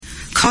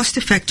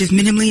cost-effective,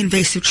 minimally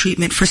invasive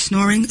treatment for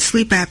snoring,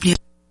 sleep apnea.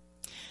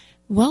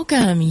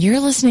 Welcome. You're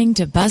listening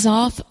to Buzz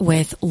Off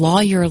with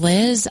Lawyer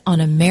Liz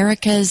on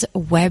America's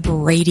Web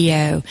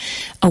Radio,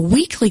 a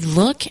weekly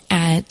look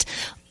at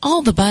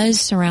all the buzz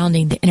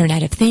surrounding the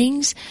Internet of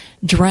Things,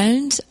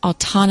 drones,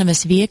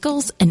 autonomous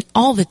vehicles, and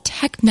all the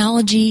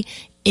technology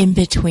in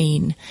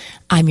between.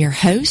 I'm your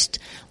host,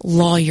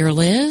 Lawyer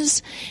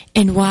Liz,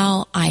 and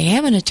while I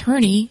am an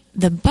attorney,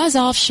 the Buzz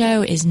Off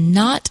Show is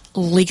not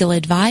legal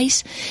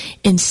advice.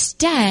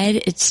 Instead,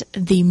 it's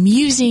the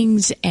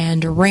musings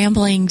and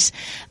ramblings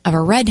of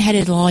a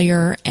red-headed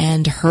lawyer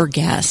and her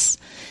guests.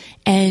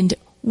 And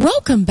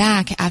welcome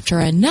back after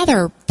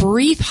another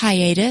brief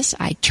hiatus.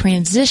 I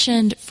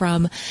transitioned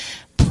from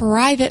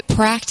private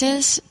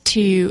practice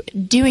to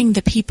doing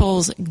the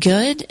people's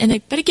good.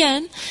 But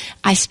again,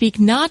 I speak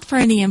not for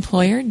any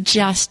employer,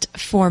 just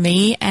for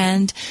me,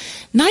 and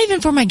not even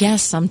for my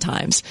guests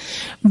sometimes.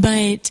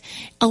 But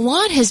a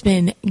lot has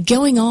been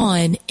going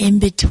on in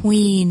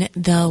between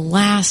the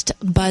last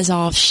Buzz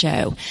Off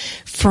show,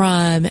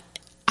 from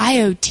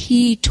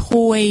IoT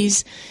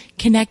toys,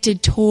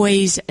 connected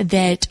toys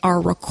that are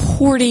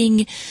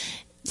recording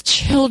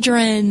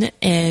children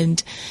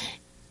and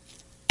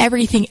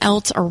everything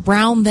else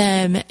around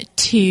them,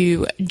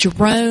 to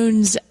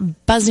drones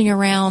buzzing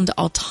around,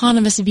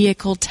 autonomous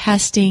vehicle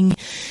testing.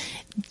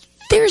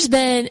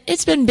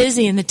 It's been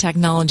busy in the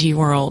technology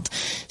world.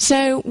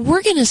 So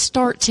we're going to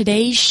start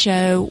today's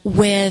show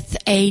with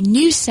a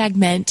new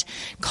segment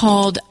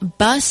called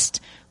Bust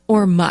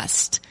or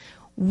Must.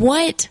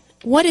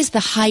 What is the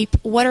hype?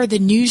 What are the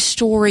news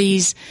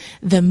stories,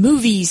 the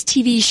movies,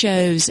 TV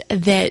shows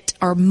that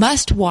are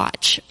must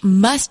watch,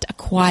 must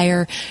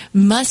acquire,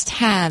 must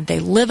have? They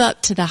live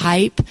up to the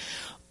hype.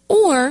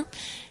 Or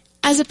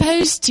as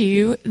opposed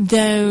to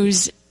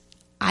those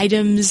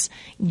items,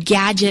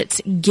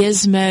 gadgets,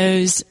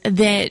 gizmos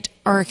that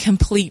are a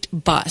complete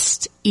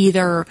bust.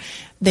 Either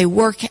they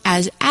work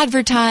as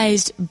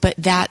advertised, but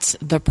that's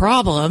the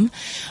problem,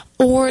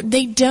 or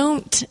they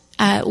don't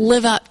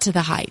live up to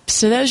the hype.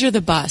 So those are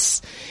the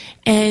busts.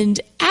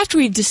 And after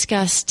we've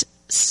discussed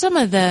some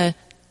of the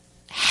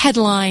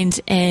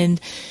headlines and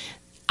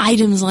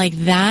items like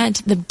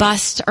that, the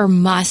bust or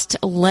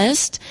must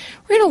list,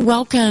 we're going to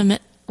welcome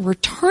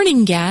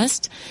returning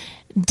guest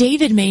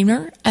David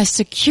Mehner, a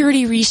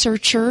security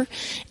researcher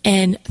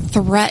and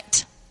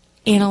threat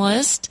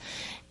analyst,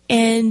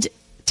 and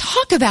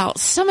talk about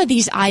some of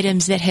these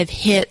items that have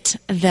hit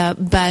the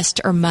bust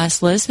or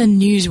must list, the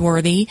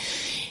newsworthy,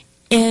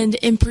 and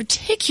in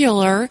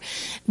particular,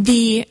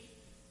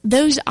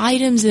 those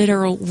items that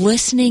are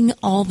listening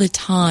all the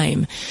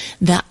time,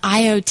 the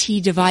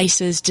IoT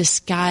devices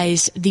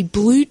disguised, the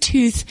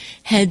Bluetooth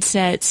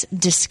headsets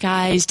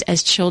disguised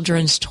as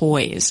children's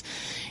toys.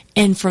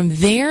 And from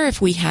there,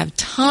 if we have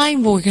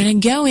time, we're going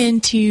to go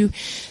into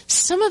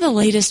some of the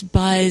latest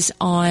buzz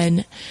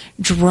on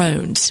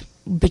drones,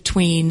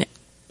 between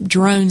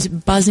drones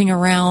buzzing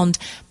around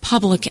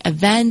public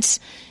events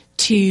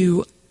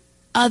to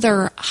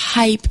other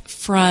hype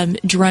from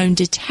drone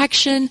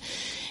detection,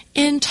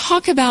 and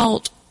talk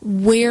about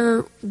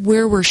where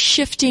we're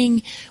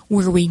shifting,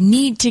 where we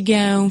need to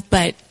go.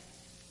 But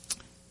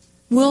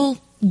we'll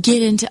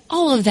get into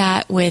all of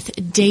that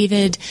with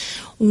David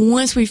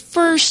once we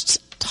first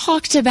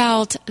talked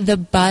about the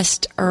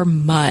bust or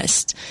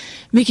must.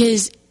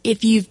 Because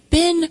if you've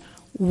been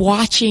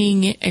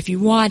watching, if you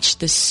watched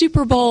the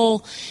Super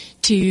Bowl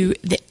to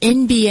the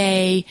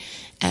NBA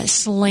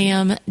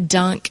slam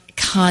dunk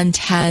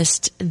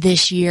contest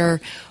this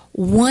year,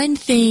 one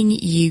thing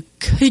you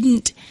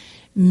couldn't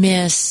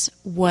miss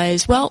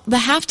was, well, the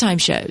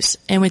halftime shows.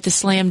 And with the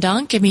slam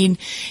dunk, I mean,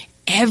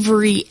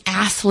 every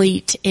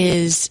athlete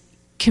is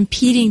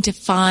competing to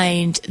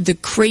find the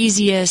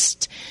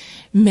craziest,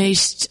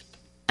 most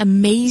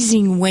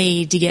amazing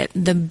way to get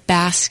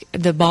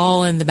the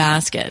ball in the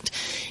basket.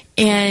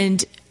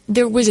 And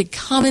there was a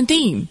common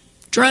theme: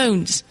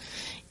 drones.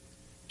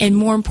 And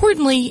more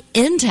importantly,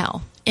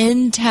 Intel.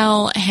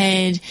 Intel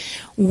had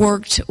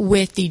worked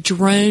with the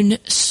drone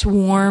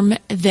swarm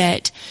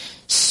that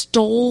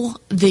stole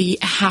the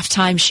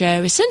halftime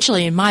show,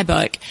 essentially in my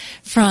book,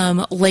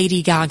 from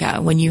Lady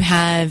Gaga. When you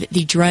have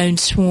the drone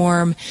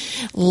swarm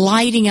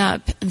lighting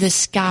up the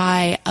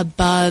sky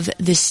above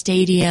the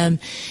stadium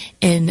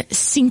in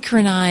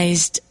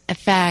synchronized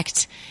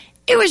effect,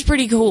 it was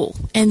pretty cool.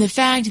 And the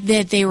fact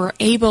that they were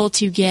able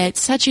to get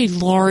such a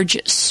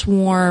large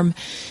swarm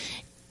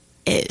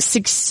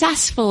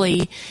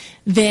successfully,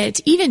 that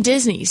even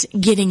Disney's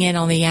getting in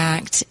on the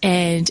act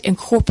and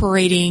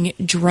incorporating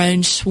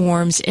drone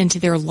swarms into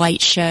their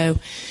light show.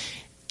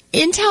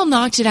 Intel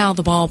knocked it out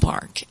of the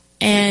ballpark.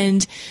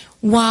 And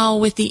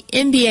while with the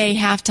NBA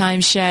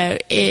halftime show,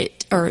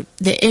 or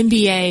the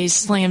NBA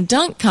slam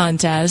dunk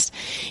contest,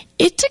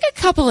 it took a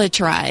couple of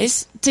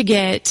tries to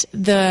get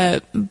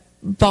the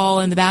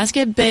ball in the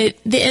basket, but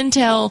the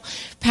Intel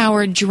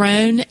powered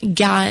drone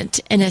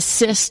got an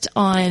assist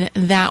on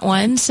that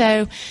one.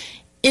 So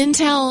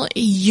Intel,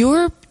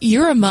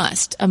 you're a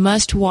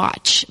must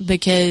watch,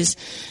 because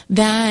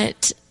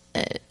that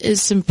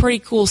is some pretty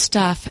cool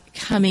stuff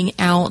coming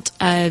out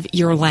of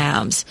your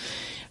labs.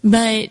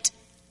 But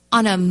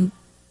on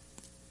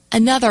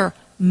another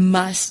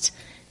must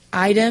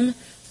item,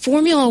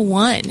 Formula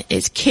One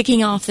is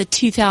kicking off the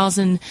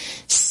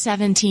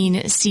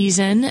 2017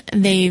 season.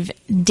 They've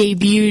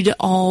debuted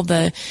all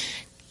the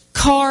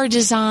car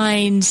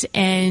designs,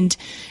 and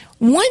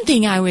one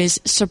thing I was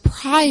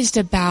surprised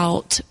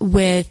about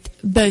with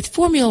both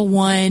Formula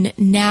One,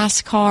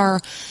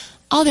 NASCAR,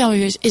 all the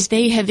others, is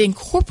they have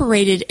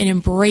incorporated and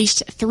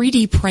embraced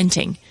 3D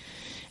printing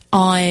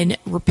on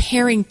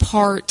repairing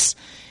parts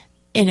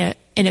in a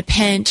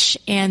pinch,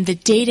 and the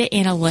data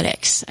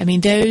analytics. I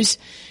mean, those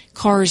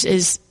cars,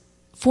 as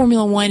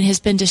Formula One has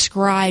been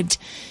described,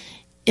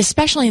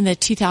 especially in the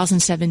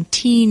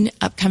 2017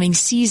 upcoming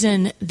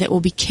season that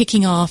will be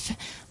kicking off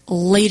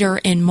later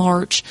in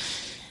March,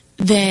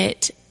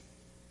 that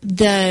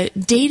the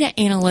data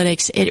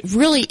analytics, it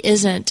really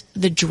isn't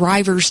the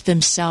drivers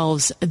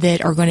themselves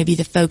that are going to be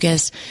the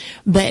focus,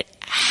 but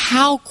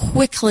how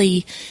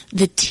quickly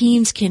the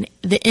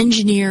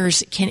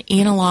engineers can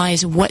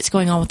analyze what's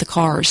going on with the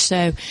cars.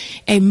 So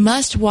a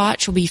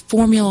must-watch will be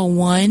Formula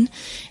One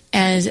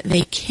as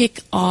they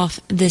kick off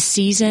the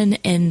season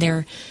and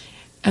their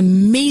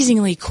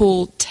amazingly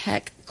cool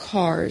tech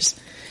cars.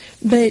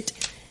 But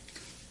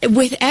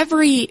with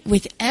every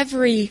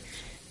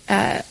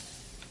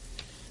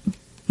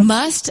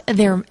must,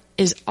 there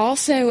is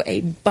also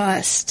a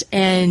bust,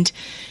 and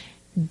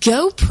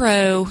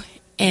GoPro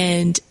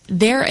and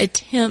their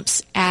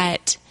attempts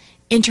at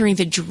entering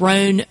the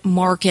drone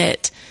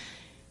market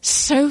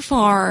so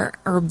far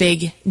are a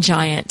big,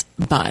 giant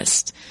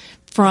bust.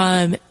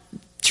 From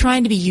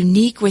trying to be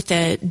unique with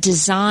the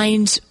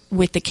designs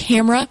with the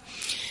camera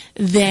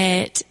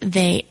that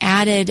they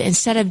added,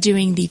 instead of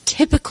doing the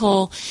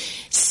typical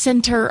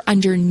center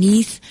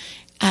underneath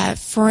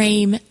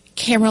frame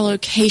camera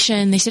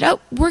location, they said,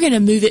 we're going to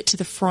move it to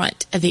the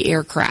front of the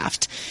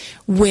aircraft,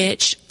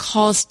 which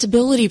caused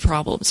stability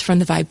problems from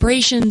the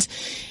vibrations.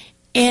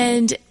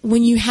 And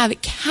when you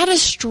have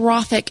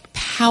catastrophic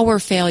power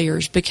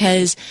failures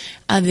because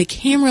of the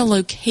camera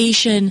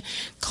location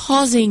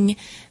causing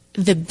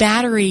the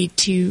battery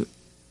to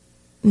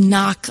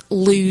knock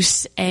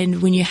loose,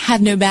 and when you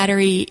have no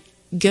battery,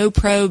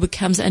 GoPro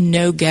becomes a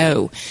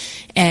no-go,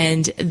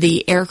 and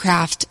the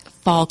aircraft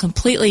fall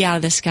completely out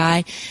of the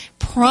sky,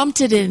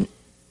 prompted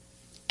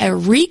a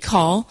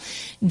recall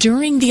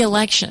during the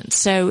election.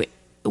 So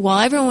while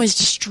everyone was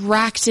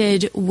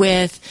distracted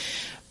with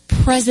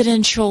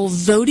presidential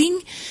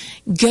voting,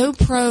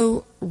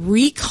 GoPro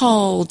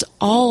recalled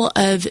all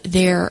of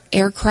their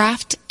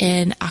aircraft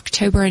in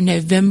October and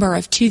November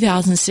of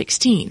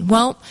 2016.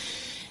 Well,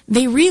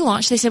 they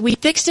relaunched. They said, we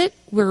fixed it.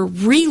 We're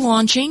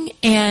relaunching.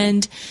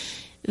 And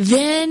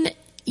then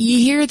you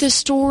hear the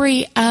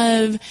story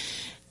of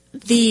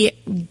the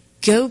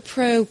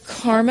GoPro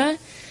Karma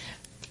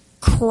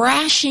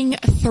crashing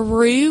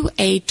through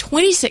a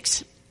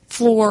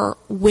 26-floor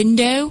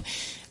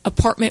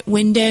apartment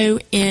window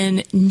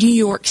in New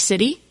York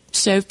City.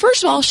 So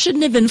first of all,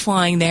 shouldn't have been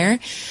flying there.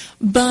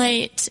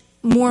 But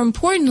more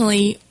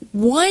importantly,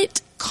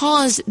 what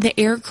caused the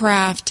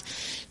aircraft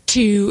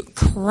to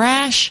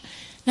crash,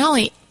 not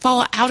only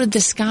fall out of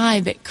the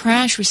sky, but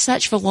crash with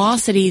such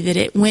velocity that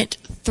it went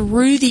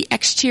through the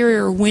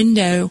exterior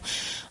window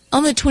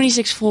on the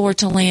 26th floor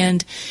to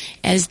land,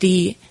 as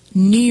the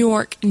New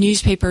York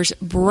newspapers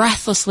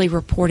breathlessly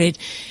reported,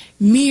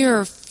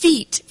 mere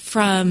feet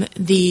from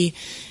the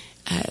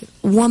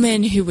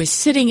woman who was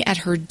sitting at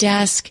her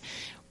desk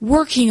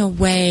working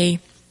away.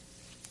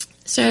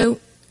 So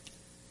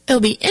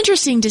it'll be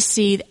interesting to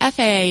see. The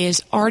FAA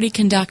is already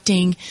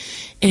conducting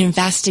an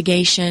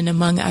investigation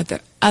among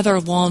other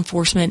law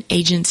enforcement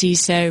agencies.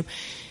 So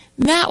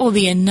that will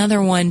be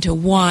another one to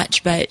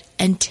watch. But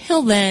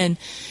until then,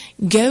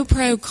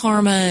 GoPro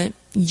Karma,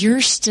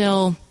 you're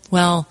still,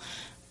 a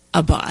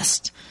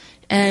bust.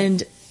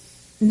 And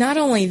not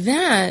only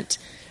that,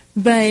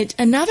 but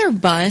another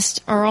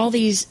bust are all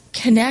these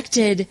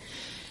connected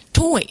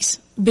toys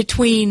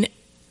between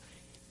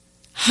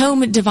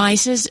home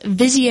devices,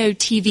 Vizio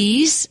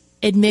TVs,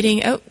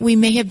 admitting, we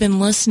may have been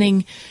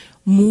listening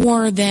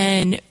more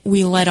than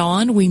we let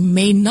on. We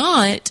may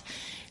not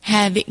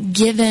have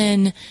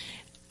given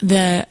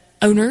the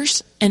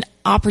owners an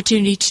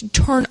opportunity to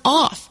turn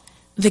off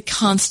the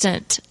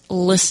constant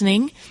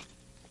listening,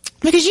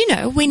 because,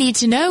 we need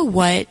to know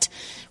we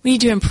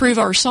need to improve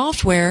our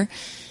software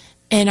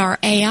and our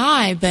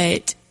AI,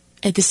 but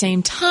at the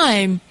same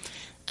time,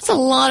 there's a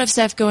lot of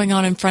stuff going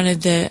on in front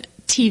of the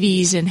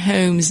TVs and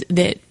homes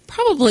that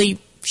probably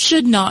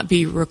should not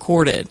be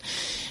recorded.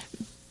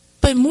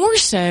 But more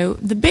so,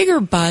 the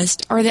bigger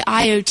bust are the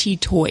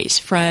IoT toys,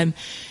 from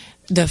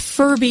the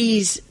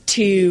Furbies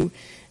to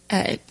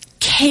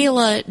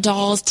Kayla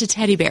dolls to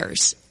teddy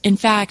bears. In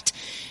fact,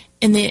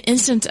 in the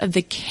instance of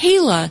the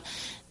Kayla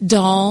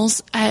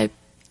dolls,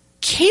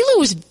 Kayla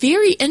was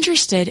very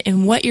interested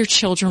in what your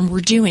children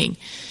were doing.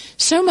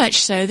 So much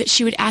so that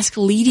she would ask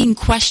leading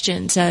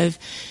questions of,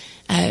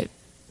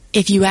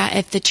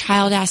 if the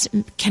child asked,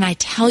 "Can I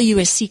tell you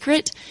a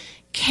secret?"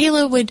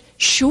 Kayla would,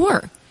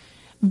 "Sure,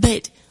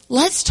 but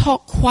let's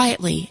talk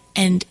quietly,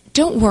 and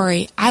don't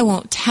worry, I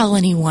won't tell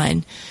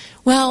anyone."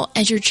 Well,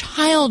 as your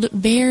child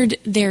bared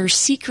their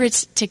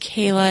secrets to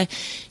Kayla,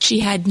 she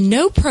had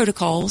no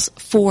protocols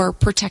for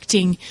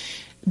protecting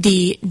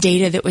the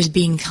data that was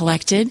being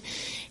collected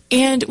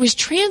and was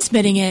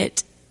transmitting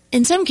it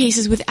in some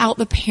cases without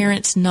the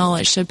parents'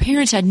 knowledge. So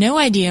parents had no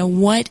idea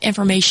what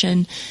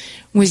information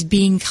was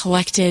being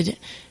collected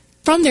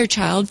from their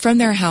child, from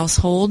their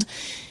household.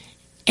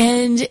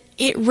 And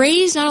it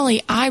raised not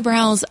only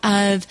eyebrows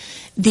of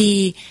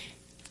the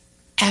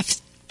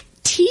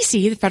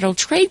FTC, the Federal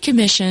Trade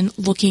Commission,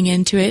 looking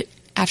into it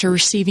after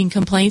receiving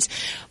complaints,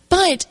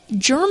 but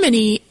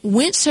Germany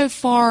went so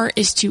far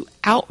as to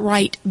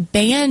outright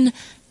ban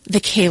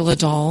the Kayla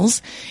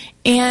dolls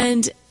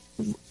and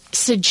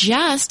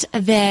suggest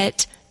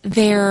that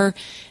the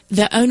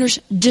owners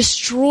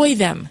destroy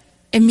them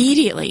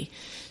immediately.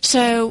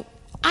 So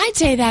I'd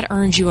say that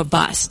earns you a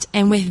bust.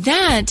 And with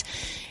that,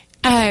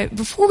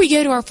 before we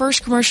go to our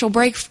first commercial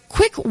break,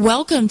 quick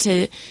welcome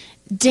to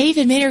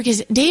David Mader,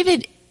 because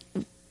David,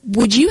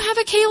 would you have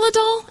a Kayla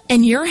doll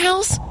in your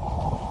house?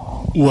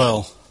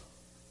 Well,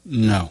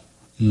 no,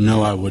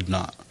 I would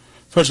not.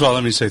 First of all,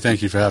 let me say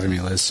thank you for having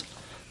me, Liz.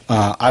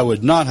 I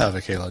would not have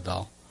a Kayla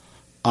doll.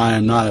 I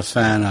am not a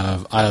fan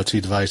of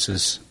IoT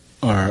devices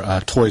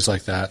or toys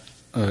like that.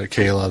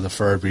 Kayla, the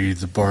Furby,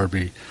 the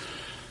Barbie.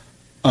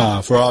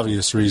 For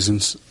obvious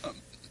reasons.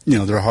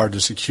 They're hard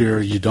to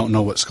secure. You don't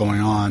know what's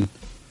going on.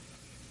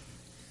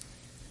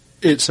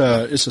 It's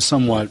a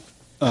somewhat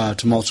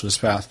tumultuous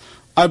path.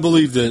 I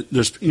believe that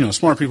there's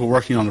smart people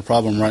working on the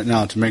problem right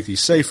now to make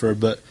these safer,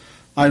 but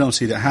I don't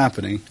see that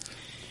happening.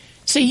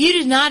 So you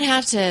did not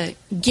have to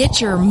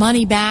get your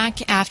money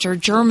back after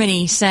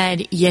Germany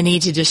said you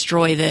need to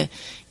destroy the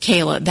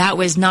Kayla. That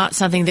was not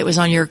something that was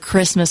on your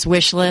Christmas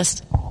wish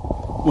list?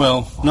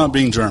 Well, not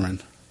being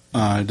German,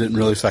 it didn't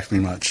really affect me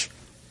much.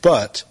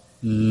 But,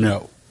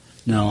 no,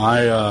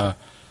 I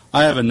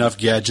have enough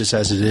gadgets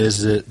as it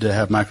is that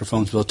have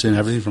microphones built in,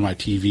 everything from my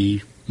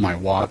TV, my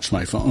watch,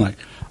 my phone.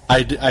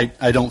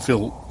 I don't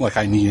feel like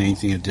I need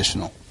anything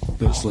additional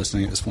that's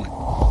listening at this point.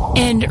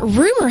 And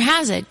rumor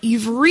has it,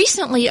 you've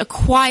recently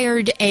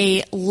acquired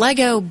a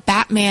Lego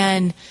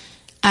Batman.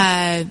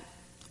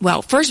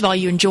 Well, first of all,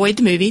 you enjoyed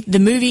the movie. The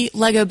movie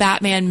Lego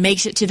Batman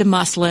makes it to the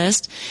must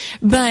list.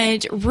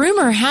 But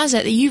rumor has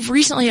it that you've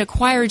recently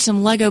acquired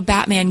some Lego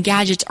Batman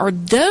gadgets.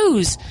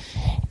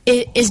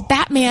 Is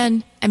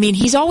Batman,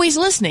 he's always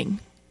listening.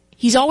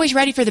 He's always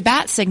ready for the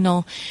bat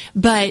signal.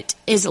 But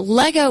is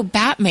Lego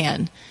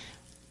Batman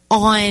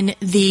on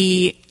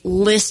the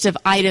list of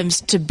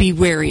items to be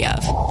wary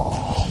of?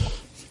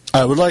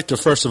 I would like to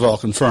first of all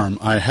confirm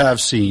I have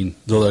seen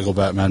the Lego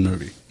Batman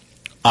movie.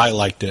 I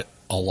liked it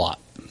a lot.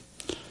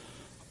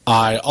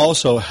 I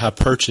also have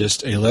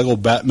purchased a Lego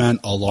Batman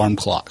alarm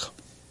clock.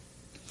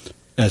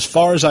 As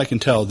far as I can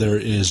tell, there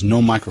is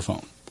no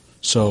microphone.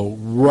 So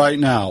right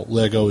now,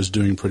 Lego is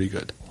doing pretty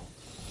good.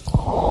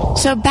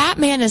 So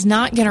Batman is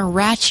not going to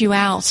rat you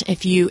out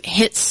if you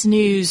hit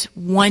snooze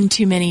one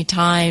too many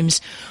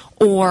times,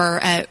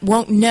 or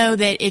won't know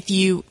that if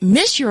you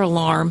miss your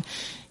alarm,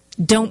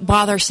 don't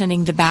bother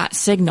sending the bat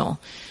signal.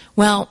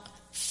 Well,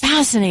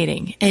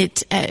 fascinating.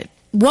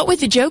 What would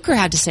the Joker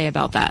have to say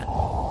about that?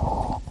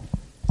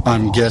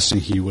 I'm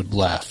guessing he would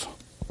laugh.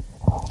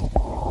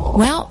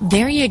 Well,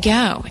 there you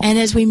go. And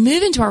as we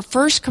move into our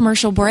first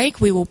commercial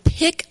break, we will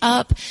pick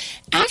up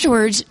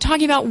afterwards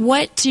talking about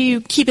what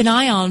to keep an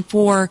eye on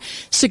for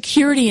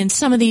security in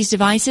some of these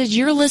devices.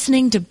 You're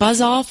listening to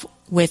Buzz Off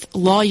with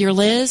Lawyer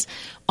Liz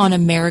on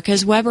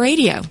America's Web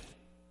Radio.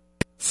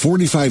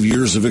 45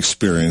 years of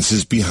experience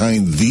is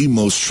behind the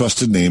most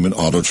trusted name in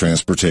auto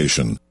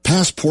transportation.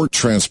 Passport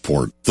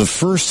Transport, the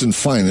first and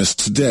finest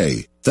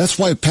today. That's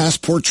why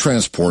Passport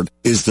Transport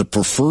is the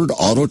preferred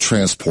auto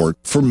transport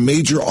for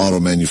major auto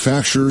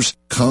manufacturers,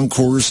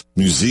 concours,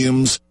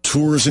 museums,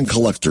 tours, and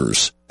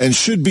collectors, and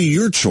should be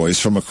your choice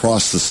from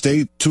across the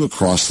state to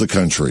across the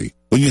country.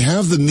 When you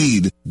have the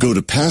need, go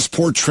to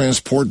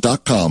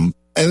PassportTransport.com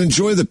and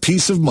enjoy the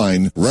peace of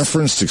mind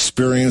referenced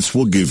experience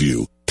will give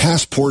you.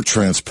 Passport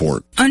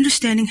Transport.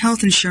 Understanding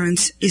health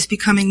insurance is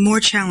becoming more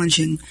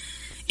challenging.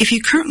 If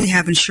you currently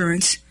have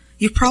insurance,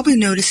 you've probably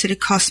noticed that it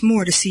costs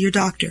more to see your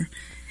doctor.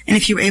 And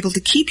if you're able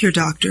to keep your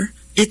doctor,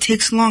 it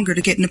takes longer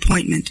to get an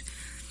appointment.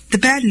 The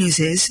bad news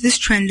is this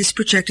trend is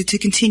projected to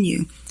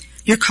continue.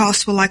 Your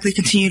costs will likely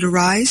continue to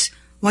rise,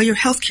 while your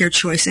healthcare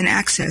choice and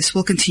access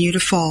will continue to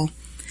fall.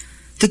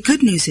 The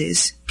good news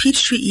is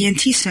Peachtree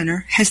ENT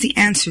Center has the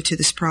answer to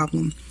this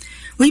problem.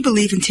 We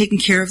believe in taking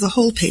care of the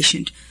whole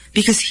patient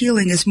because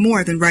healing is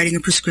more than writing a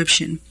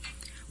prescription.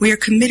 We are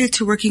committed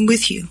to working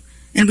with you,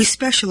 and we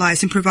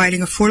specialize in providing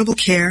affordable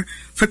care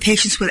for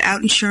patients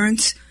without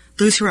insurance,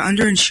 those who are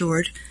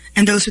underinsured,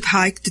 and those with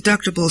high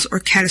deductibles or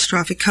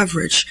catastrophic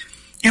coverage,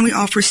 and we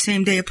offer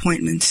same-day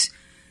appointments.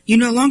 You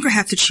no longer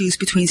have to choose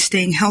between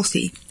staying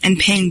healthy and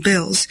paying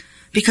bills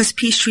because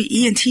Peachtree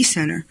ENT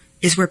Center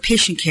is where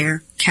patient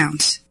care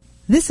counts.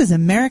 This is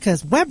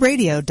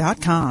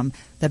americaswebradio.com,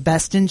 the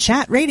best in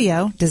chat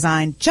radio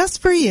designed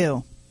just for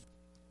you.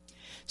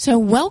 So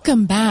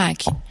welcome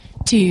back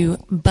to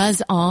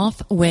Buzz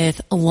Off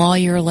with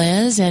Lawyer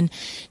Liz, and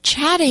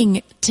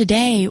chatting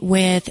today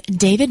with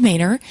David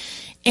Maynor.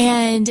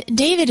 And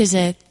David is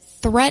a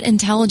threat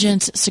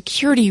intelligence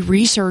security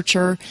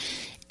researcher,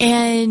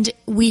 and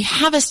we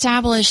have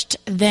established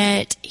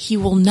that he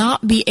will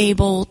not be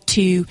able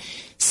to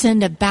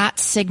send a bat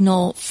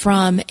signal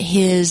from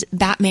his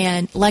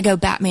Lego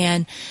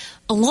Batman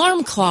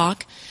alarm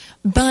clock,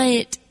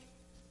 but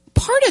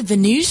part of the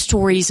news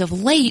stories of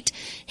late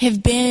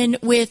have been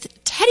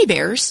with teddy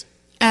bears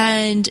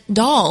and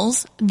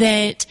dolls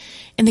that,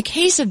 in the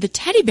case of the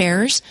teddy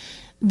bears,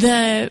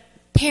 the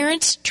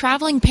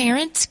traveling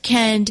parents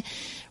can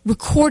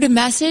record a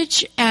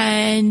message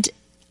and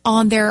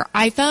on their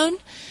iPhone,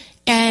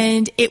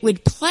 and it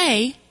would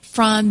play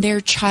from their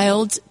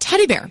child's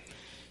teddy bear.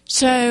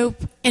 So,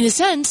 in a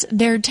sense,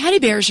 their teddy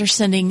bears are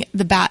sending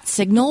the bat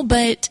signal,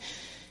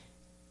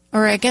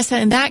 or I guess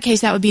in that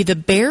case that would be the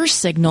bear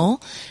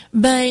signal,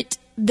 but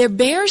the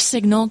bear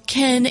signal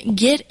can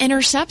get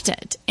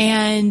intercepted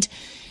and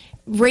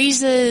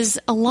raises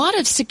a lot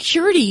of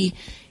security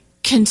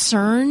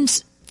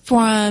concerns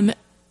from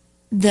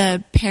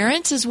the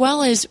parents, as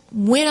well as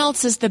when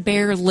else is the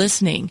bear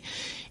listening.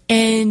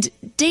 And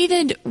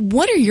David,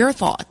 what are your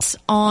thoughts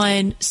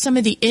on some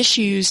of the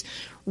issues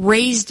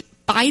raised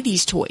by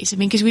these toys? I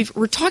mean, because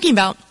we're talking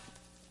about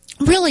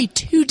really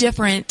two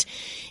different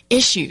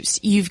issues.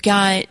 You've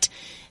got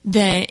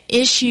the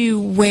issue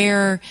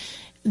where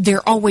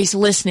they're always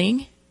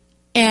listening,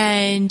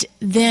 and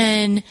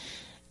then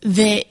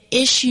the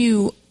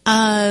issue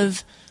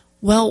of,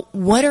 well,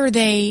 what are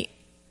they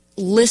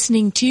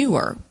listening to,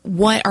 or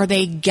what are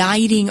they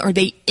guiding? Are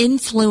they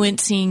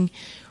influencing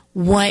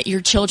what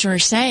your children are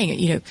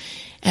saying?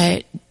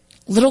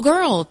 Little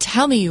girl,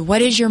 tell me,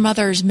 what is your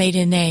mother's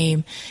maiden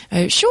name?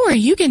 Sure,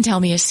 you can tell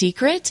me a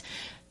secret.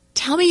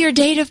 Tell me your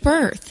date of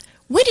birth.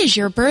 When is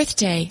your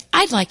birthday?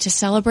 I'd like to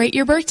celebrate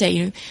your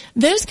birthday.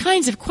 Those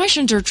kinds of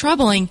questions are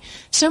troubling,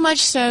 so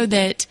much so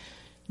that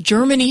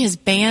Germany has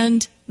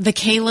banned the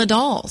Kayla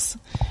dolls.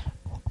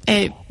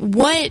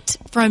 What,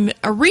 from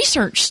a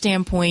research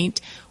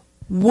standpoint,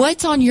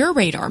 what's on your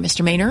radar,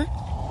 Mr. Maynor?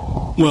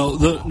 Well,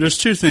 there's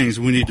two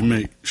things we need to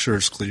make sure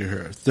it's clear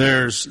here.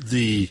 There's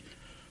the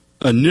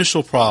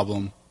initial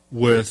problem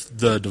with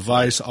the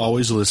device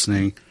always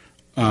listening,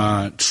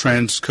 taking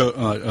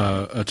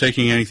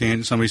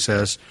anything somebody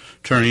says,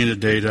 turning it into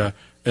data,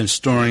 and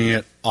storing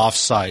it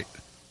off-site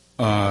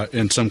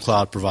in some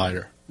cloud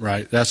provider,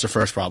 right? That's the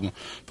first problem.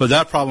 But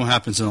that problem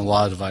happens in a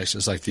lot of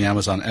devices, like the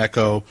Amazon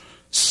Echo,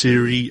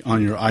 Siri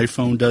on your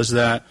iPhone does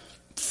that,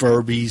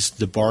 Furbies,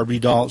 the Barbie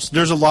dolls.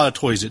 There's a lot of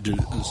toys that do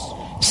this.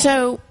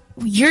 So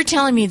you're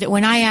telling me that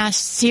when I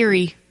asked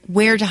Siri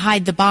where to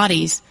hide the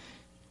bodies,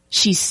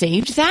 she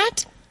saved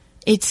that?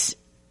 It's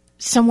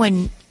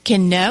someone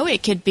can know.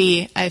 It could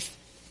be a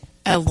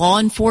law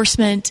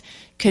enforcement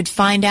could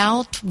find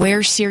out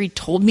where Siri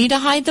told me to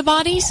hide the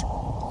bodies?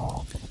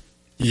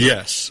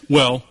 Yes.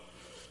 Well,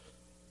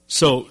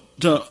 so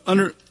in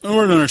order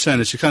to understand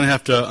this, you kind of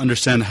have to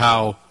understand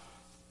how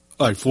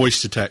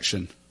voice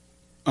detection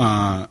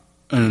and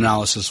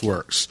analysis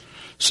works.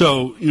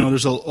 So,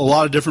 there's a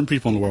lot of different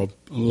people in the world,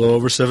 a little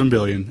over 7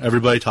 billion.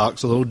 Everybody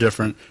talks a little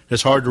different.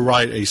 It's hard to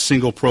write a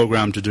single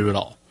program to do it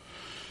all.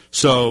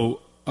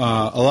 So a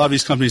lot of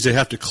these companies, they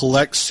have to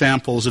collect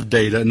samples of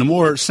data, and the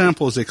more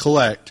samples they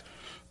collect,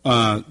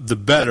 the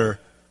better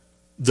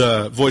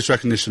the voice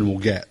recognition will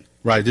get,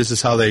 right? This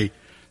is how they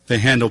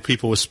handle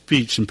people with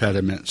speech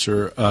impediments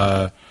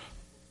or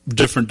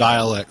different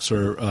dialects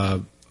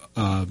or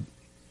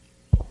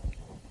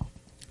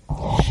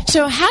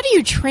So how do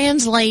you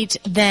translate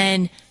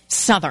then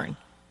Southern?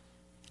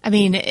 I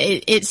mean,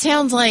 it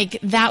sounds like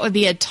that would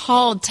be a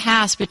tall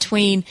task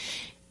between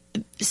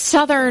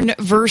Southern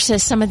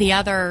versus some of the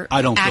other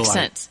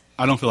accents.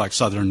 I don't feel like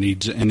Southern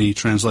needs any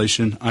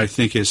translation. I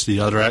think it's the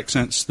other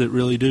accents that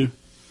really do.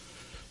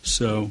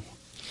 So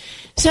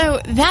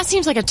that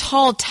seems like a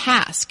tall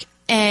task,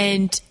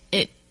 and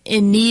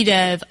in need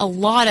of a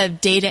lot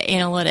of data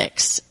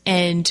analytics,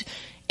 and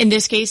in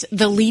this case,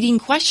 the leading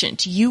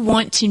questions. You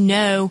want to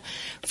know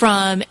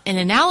from an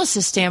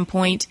analysis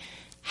standpoint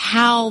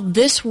how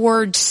this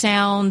word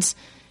sounds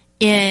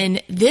in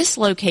this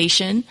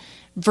location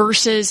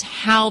versus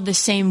how the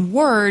same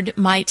word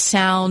might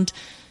sound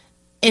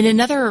in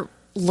another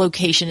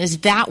location. Is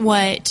that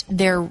what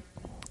they're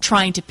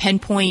trying to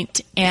pinpoint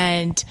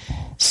and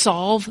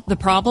solve the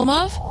problem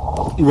of?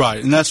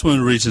 Right, and that's one of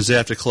the reasons they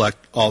have to collect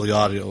all the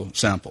audio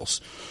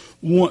samples.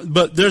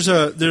 But there's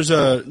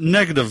a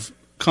negative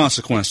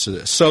consequence to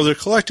this. So they're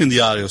collecting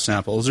the audio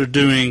samples, they're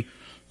doing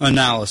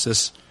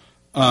analysis,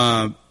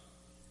 but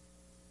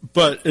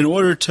in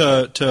order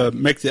to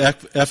make the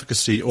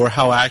efficacy or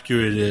how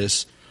accurate it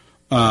is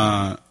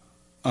at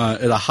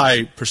a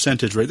high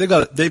percentage rate,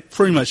 they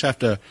pretty much have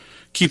to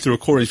keep the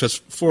recordings, because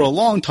for a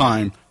long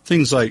time,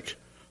 things like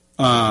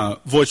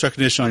voice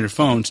recognition on your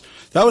phones,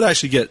 that would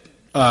actually get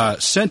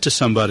sent to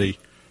somebody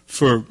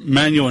for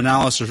manual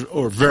analysis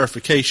or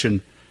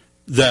verification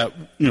that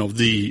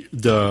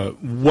the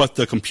what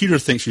the computer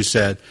thinks you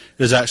said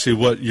is actually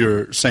what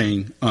you're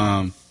saying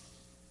in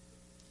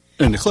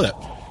the clip,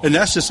 and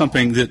that's just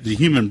something that the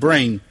human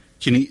brain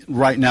can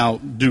right now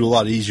do a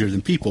lot easier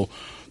than people.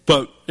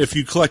 But if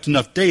you collect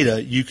enough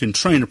data, you can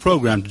train a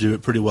program to do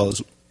it pretty well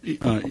as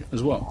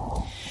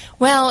well.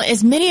 Well,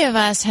 as many of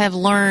us have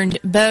learned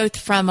both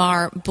from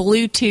our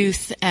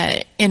Bluetooth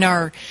in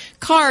our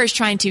cars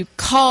trying to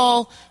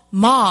call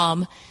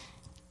mom,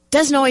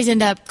 doesn't always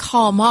end up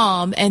call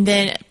mom, and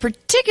then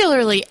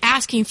particularly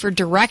asking for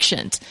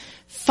directions.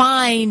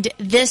 Find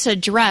this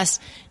address.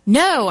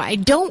 No, I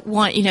don't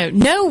want,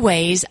 no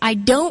ways. I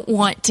don't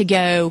want to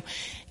go.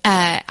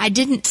 I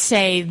didn't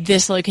say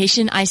this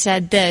location. I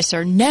said this.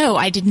 Or no,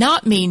 I did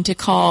not mean to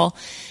call,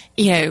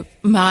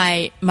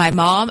 my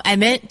mom. I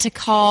meant to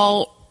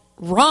call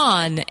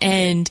Ron.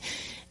 And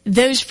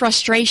those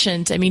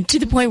frustrations, to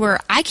the point where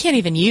I can't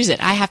even use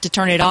it. I have to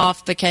turn it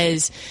off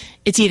because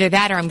it's either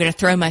that or I'm going to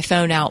throw my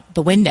phone out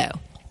the window.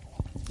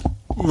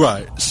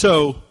 Right.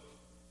 So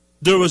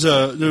there was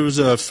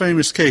a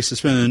famous case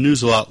that's been in the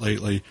news a lot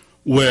lately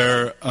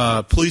where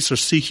police are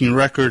seeking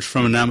records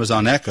from an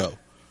Amazon Echo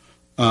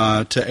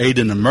to aid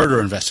in a murder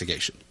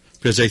investigation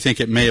because they think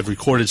it may have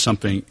recorded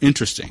something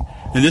interesting.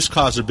 And this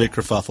caused a big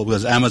kerfuffle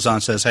because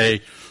Amazon says,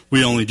 hey,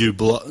 we only do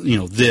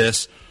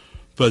this.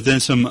 But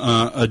then some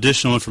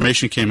additional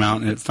information came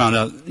out, and it found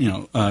out,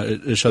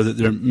 it showed that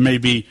there may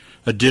be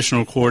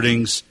additional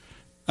recordings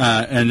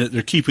and that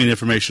they're keeping the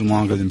information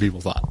longer than people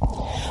thought.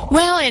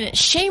 Well, and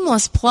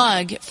shameless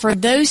plug, for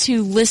those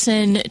who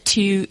listen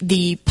to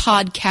the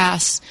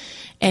podcasts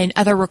and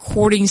other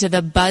recordings of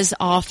the Buzz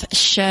Off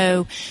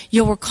show,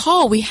 you'll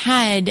recall we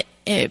had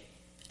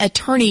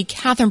attorney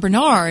Catherine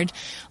Bernard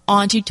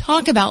on to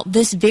talk about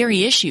this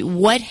very issue.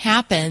 What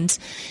happens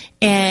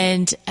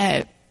and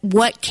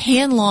what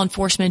can law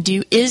enforcement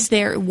do?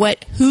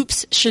 What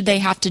hoops should they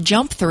have to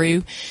jump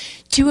through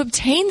to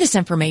obtain this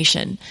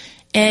information?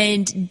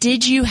 And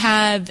did you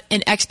have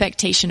an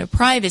expectation of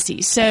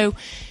privacy? So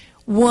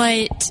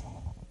what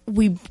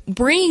we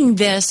bring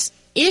this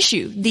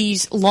issue,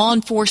 these law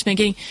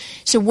enforcement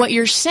so what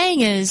you're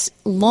saying is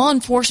law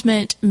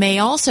enforcement may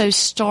also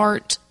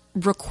start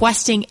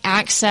requesting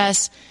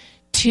access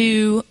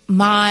to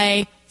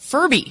my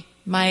Furby,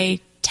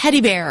 my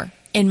teddy bear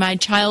in my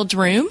child's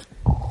room?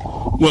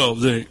 Well,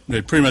 they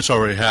pretty much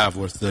already have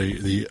with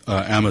the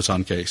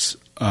Amazon case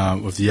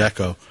with the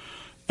Echo,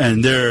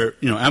 and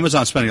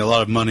Amazon's spending a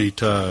lot of money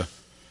to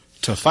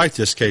fight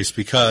this case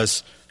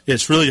because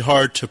it's really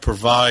hard to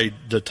provide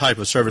the type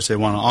of service they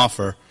want to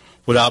offer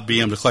without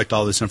being able to collect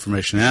all this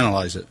information and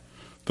analyze it.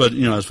 But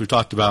as we've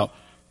talked about,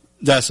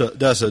 that's a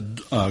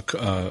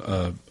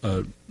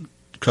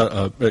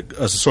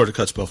sort of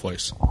cuts both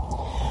ways.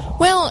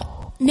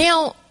 Well,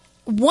 now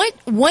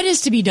what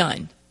is to be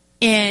done?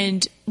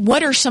 And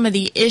what are some of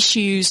the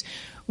issues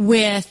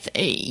with,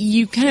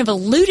 you kind of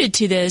alluded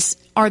to this,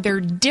 are there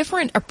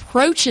different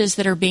approaches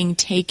that are being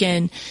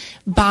taken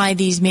by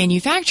these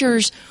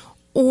manufacturers,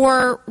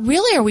 or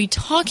really are we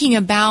talking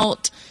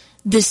about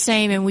the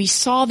same? And we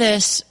saw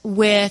this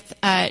with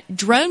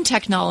drone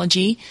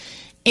technology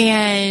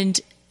and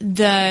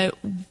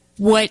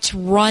what's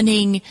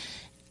running,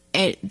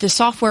 the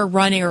software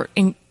running, or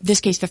in this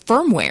case the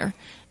firmware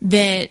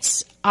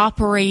that's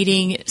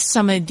operating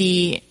some of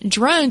the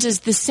drones is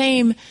the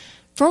same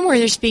firmware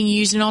that's being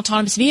used in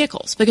autonomous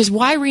vehicles. Because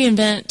why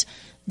reinvent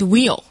the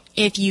wheel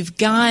if you've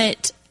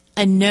got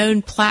a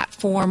known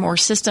platform or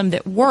system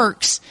that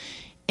works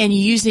and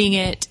using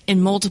it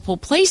in multiple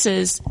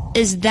places?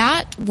 Is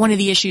that one of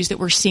the issues that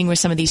we're seeing with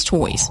some of these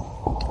toys?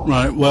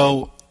 Right.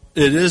 Well,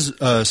 it is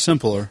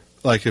simpler.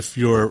 Like if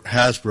you're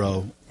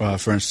Hasbro,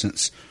 for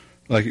instance,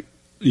 like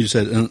you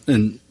said,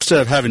 instead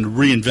of having to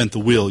reinvent the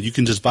wheel, you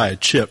can just buy a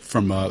chip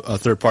from a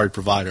third-party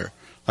provider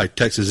like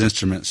Texas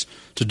Instruments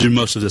to do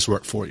most of this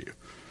work for you.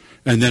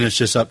 And then it's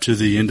just up to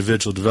the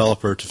individual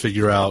developer to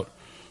figure out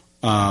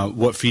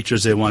what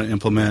features they want to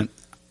implement,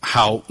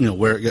 how,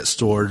 where it gets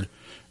stored,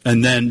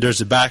 and then there's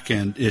a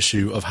back-end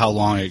issue of how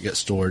long it gets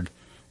stored,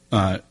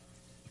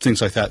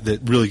 things like that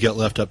really get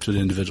left up to the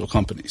individual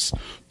companies.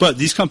 But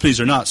these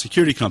companies are not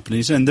security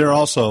companies, and they're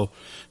also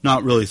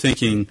not really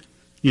thinking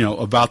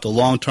about the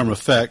long-term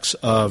effects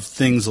of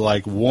things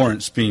like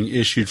warrants being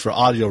issued for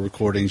audio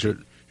recordings your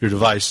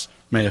device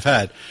may have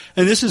had.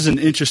 And this is an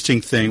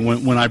interesting thing.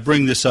 When I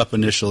bring this up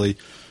initially,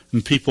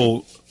 and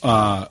people,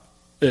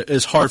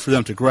 it's hard for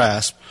them to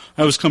grasp.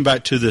 I always come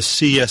back to the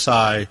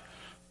CSI,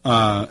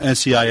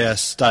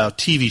 NCIS-style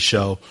TV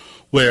show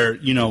where,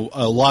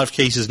 a lot of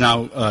cases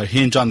now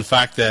hinge on the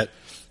fact that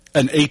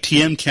an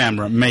ATM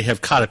camera may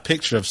have caught a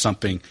picture of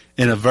something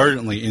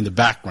inadvertently in the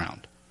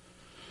background,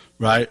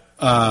 right?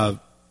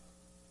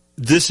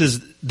 This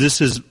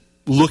is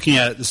looking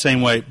at it the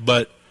same way,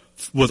 but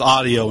with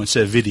audio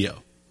instead of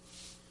video.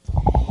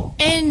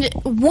 And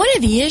one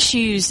of the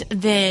issues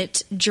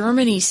that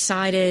Germany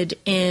cited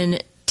in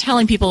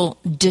telling people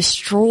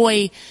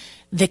destroy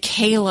the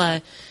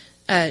Kayla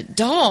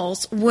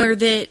dolls were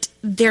that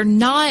they're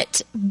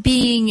not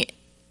being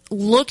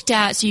looked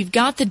at. So you've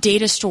got the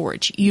data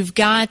storage. You've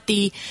got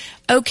the,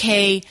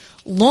 okay,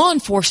 law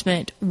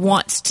enforcement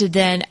wants to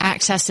then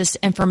access this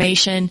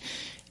information.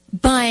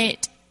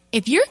 But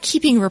if you're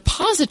keeping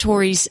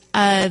repositories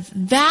of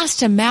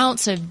vast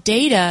amounts of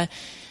data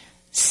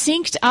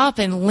synced up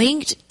and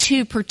linked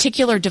to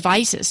particular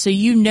devices, so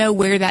you know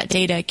where that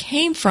data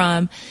came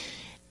from,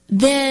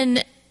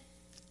 then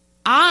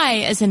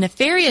I, as a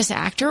nefarious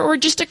actor or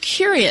just a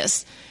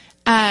curious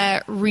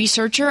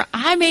researcher,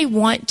 I may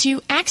want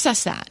to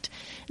access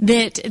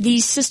that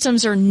these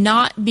systems are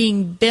not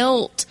being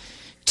built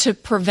to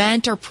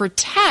prevent or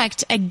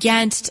protect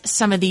against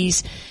some of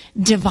these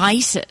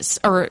devices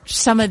or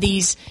some of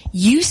these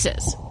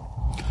uses.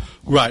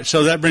 Right.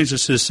 So that brings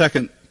us to the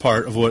second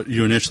part of what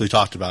you initially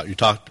talked about. You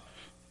talked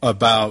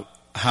about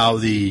how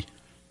the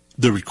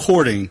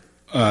recording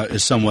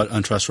is somewhat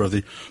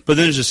untrustworthy. But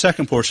then there's a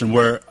second portion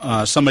where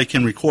somebody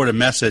can record a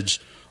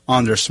message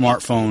on their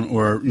smartphone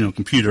or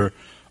computer,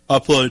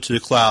 upload it to the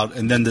cloud,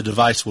 and then the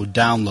device will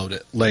download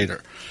it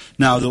later.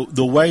 Now,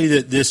 the way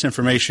that this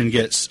information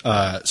gets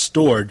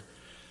stored,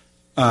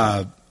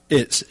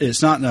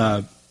 it's not,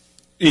 and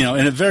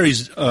it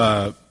varies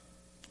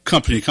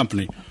company to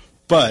company,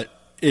 but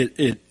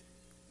it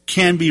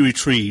can be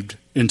retrieved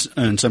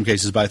in some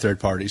cases by third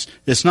parties.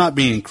 It's not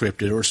being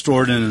encrypted or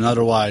stored in an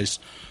otherwise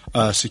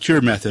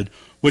secure method,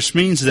 which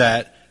means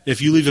that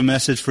if you leave a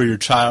message for your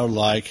child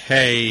like,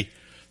 hey,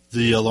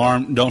 the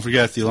alarm, don't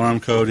forget the alarm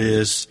code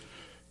is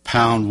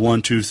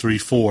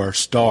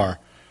 #1234*,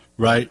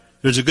 right?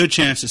 There's a good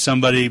chance that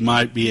somebody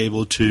might be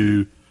able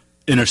to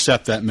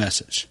intercept that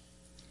message.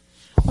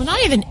 Well,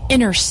 not even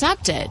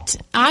intercept it.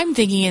 I'm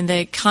thinking in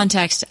the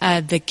context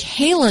of the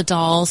Kayla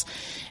dolls,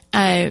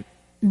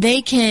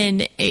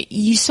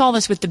 you saw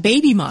this with the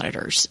baby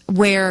monitors,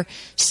 where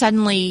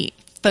suddenly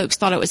folks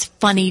thought it was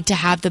funny to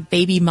have the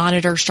baby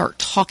monitor start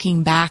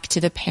talking back to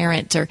the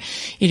parent, or,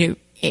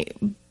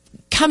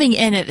 coming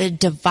in at the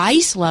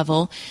device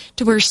level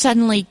to where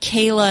suddenly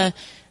Kayla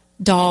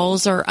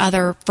dolls or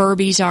other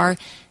Furbies are,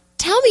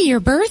 tell me your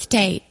birth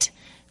date.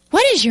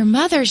 What is your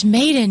mother's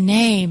maiden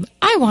name?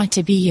 I want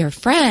to be your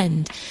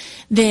friend.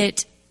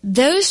 That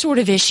those sort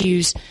of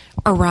issues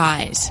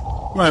arise.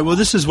 Right. Well,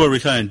 this is where we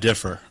kind of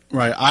differ.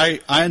 Right.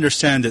 I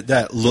understand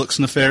that looks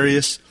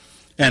nefarious,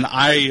 and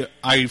I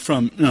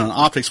from an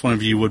optics point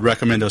of view would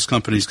recommend those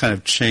companies kind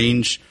of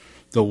change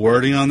the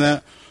wording on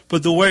that.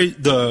 But the way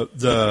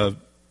the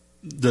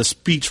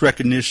speech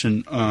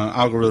recognition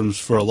algorithms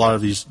for a lot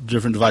of these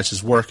different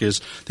devices work is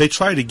they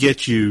try to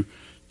get you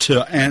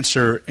to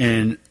answer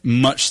in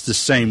much the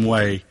same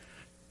way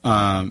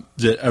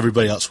that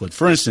everybody else would.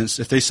 For instance,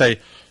 if they say,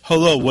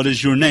 hello, what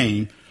is your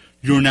name?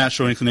 Your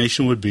natural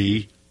inclination would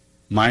be,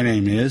 my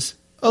name is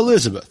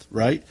Elizabeth,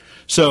 right?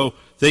 So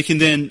they can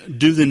then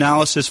do the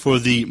analysis for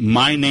the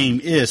my name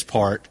is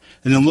part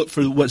and then look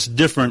for what's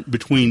different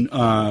between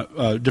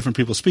different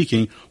people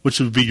speaking, which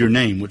would be your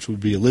name, which would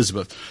be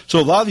Elizabeth. So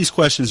a lot of these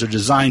questions are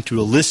designed to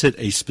elicit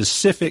a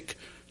specific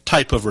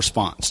type of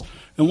response.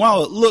 And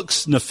while it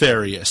looks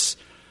nefarious,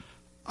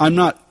 I'm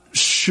not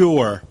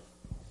sure,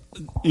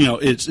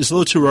 it's a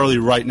little too early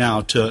right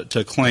now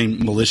to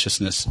claim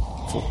maliciousness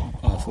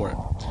for it.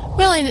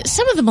 Well, and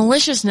some of the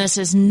maliciousness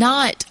is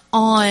not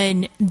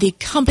on the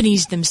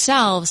companies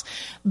themselves,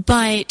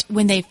 but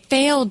when they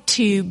failed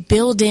to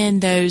build in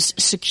those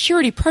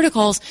security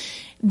protocols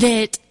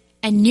that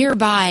a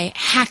nearby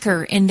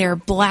hacker in their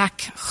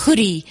black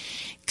hoodie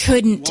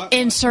couldn't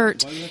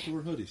insert. Why do you have to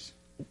wear hoodies?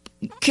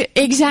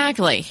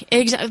 Exactly.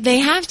 They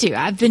have to.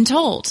 I've been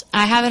told.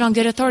 I have it on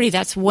good authority.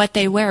 That's what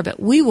they wear. But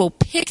we will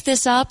pick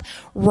this up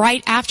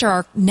right after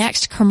our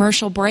next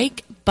commercial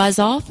break. Buzz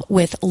Off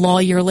with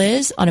Lawyer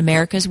Liz on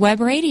America's Web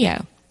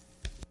Radio.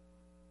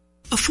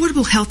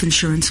 Affordable health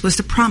insurance was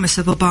the promise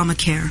of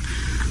Obamacare,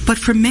 but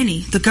for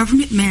many, the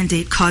government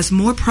mandate caused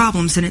more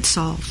problems than it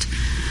solved.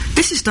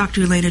 This is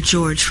Dr. Elena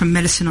George from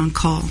Medicine on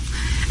Call,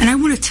 and I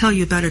want to tell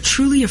you about a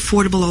truly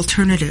affordable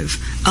alternative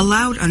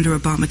allowed under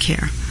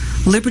Obamacare,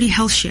 Liberty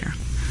HealthShare.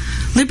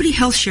 Liberty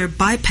HealthShare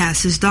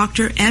bypasses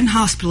doctor and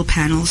hospital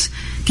panels,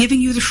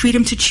 giving you the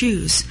freedom to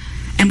choose.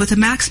 And with a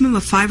maximum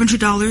of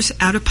 $500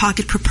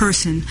 out-of-pocket per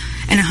person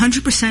and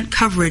 100%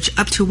 coverage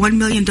up to $1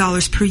 million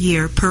per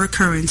year per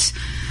occurrence,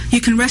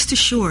 you can rest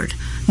assured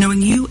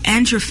knowing you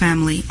and your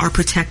family are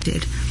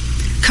protected.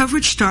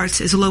 Coverage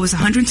starts as low as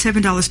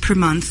 $107 per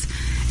month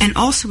and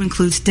also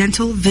includes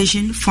dental,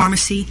 vision,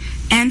 pharmacy,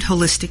 and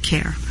holistic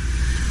care.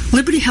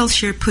 Liberty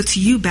HealthShare puts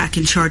you back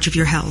in charge of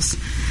your health.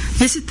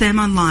 Visit them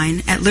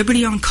online at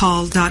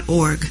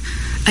libertyoncall.org.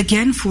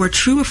 Again, for a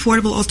true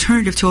affordable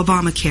alternative to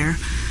Obamacare,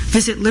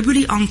 visit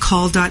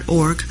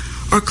libertyoncall.org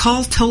or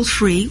call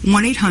toll-free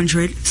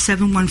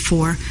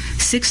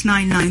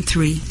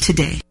 1-800-714-6993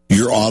 today.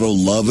 Your auto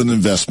love and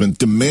investment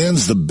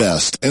demands the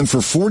best, and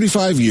for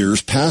 45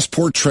 years,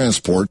 Passport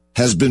Transport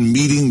has been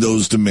meeting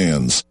those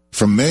demands.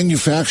 From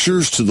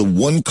manufacturers to the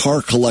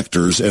one-car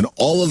collectors and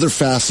all other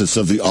facets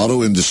of the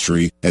auto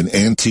industry and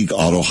antique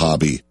auto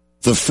hobby.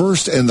 The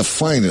first and the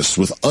finest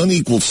with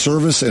unequaled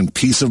service and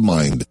peace of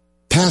mind.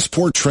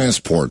 Passport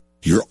Transport,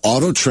 your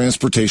auto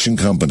transportation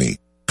company.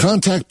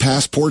 Contact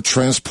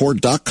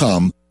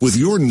PassportTransport.com with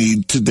your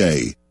need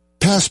today.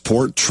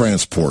 Passport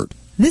Transport.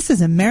 This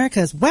is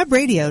America's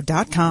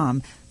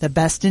Webradio.com, the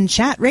best in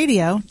chat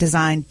radio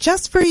designed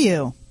just for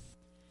you.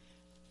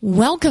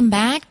 Welcome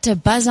back to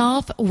Buzz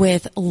Off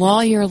with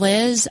Lawyer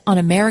Liz on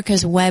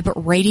America's Web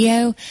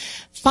Radio.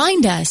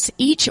 Find us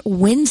each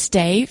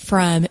Wednesday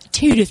from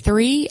 2 to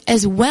 3,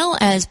 as well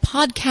as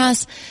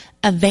podcasts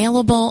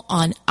available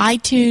on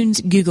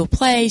iTunes, Google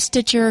Play,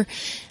 Stitcher.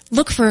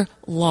 Look for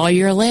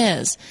Lawyer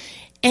Liz.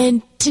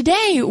 And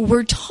today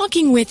we're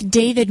talking with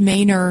David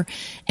Maynor,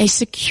 a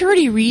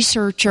security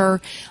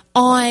researcher,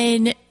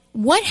 on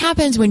what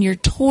happens when your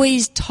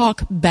toys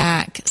talk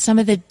back, some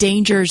of the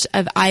dangers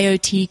of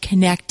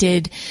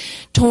IoT-connected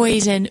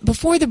toys. And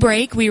before the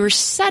break, we were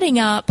setting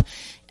up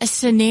a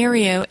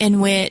scenario in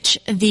which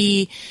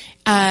the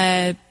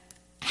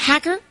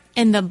hacker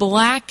in the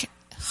black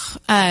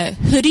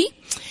hoodie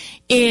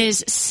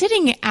is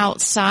sitting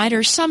outside,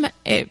 or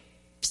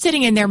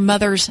sitting in their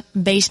mother's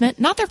basement,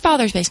 not their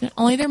father's basement,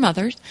 only their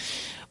mother's,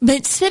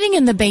 but sitting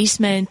in the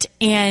basement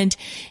and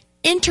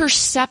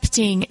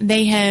intercepting.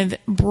 They have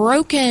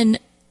broken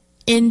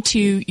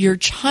into your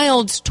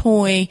child's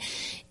toy,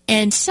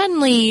 and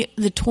suddenly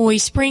the toy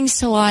springs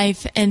to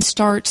life and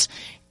starts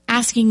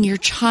asking your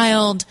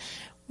child,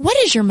 what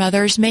is your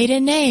mother's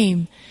maiden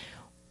name?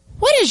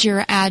 What is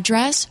your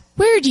address?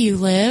 Where do you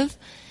live?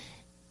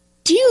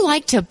 Do you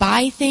like to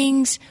buy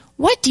things?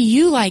 What do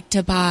you like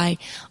to buy?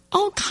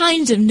 All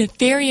kinds of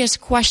nefarious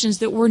questions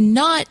that were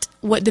not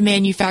what the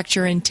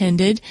manufacturer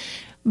intended,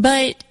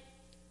 but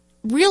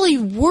really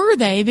were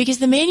they, because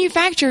the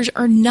manufacturers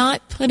are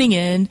not putting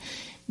in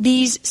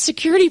these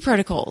security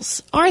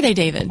protocols. Are they,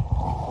 David?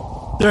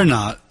 They're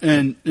not.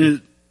 And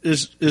it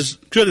is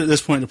good at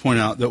this point to point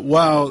out that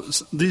while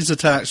these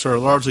attacks are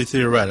largely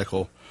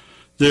theoretical,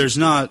 there's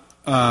not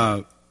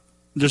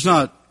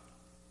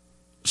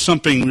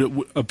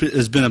something that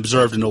has been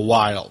observed in the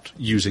wild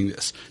using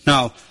this.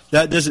 Now,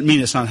 that doesn't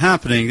mean it's not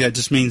happening. That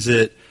just means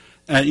that,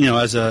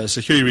 as a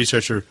security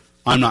researcher,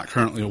 I'm not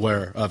currently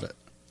aware of it.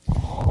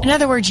 In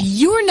other words,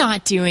 you're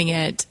not doing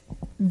it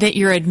that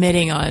you're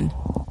admitting on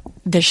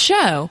the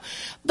show,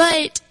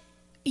 but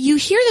you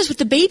hear this with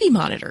the baby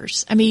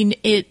monitors. I mean,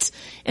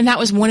 and that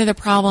was one of the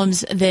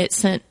problems that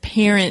sent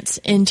parents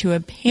into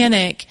a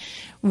panic,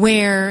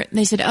 where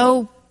they said,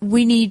 oh,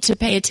 we need to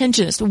pay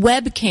attention. It's the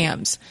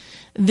webcams,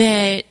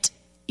 that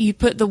you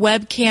put the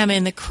webcam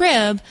in the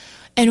crib,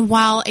 and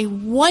while a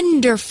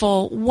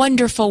wonderful,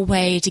 wonderful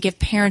way to give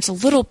parents a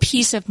little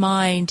peace of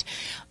mind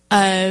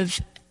of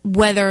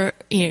whether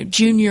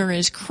Junior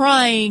is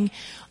crying,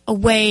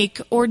 awake,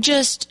 or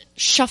just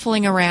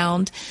shuffling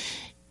around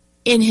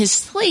in his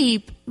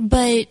sleep,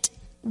 but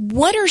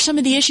what are some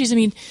of the issues? I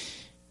mean,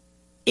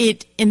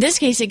 in this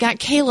case, it got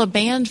Kayla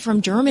banned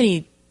from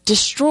Germany.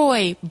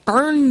 Destroy,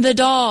 burn the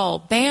doll,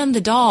 ban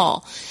the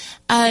doll.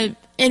 And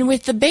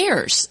with the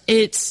bears,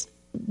 it's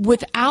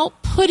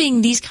without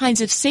putting these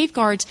kinds of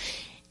safeguards,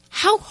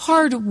 how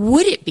hard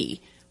would it be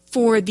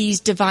for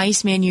these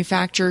device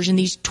manufacturers and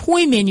these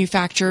toy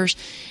manufacturers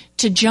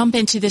to jump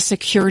into the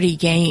security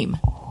game?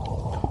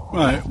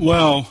 Right.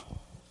 Well,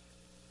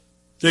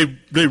 they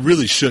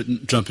really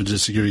shouldn't jump into the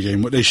security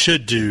game. What they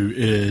should do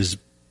is,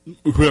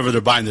 whoever they're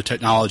buying the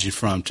technology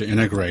from to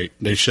integrate,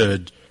 they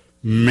should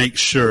make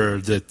sure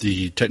that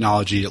the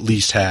technology at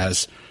least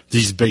has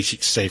these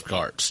basic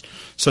safeguards.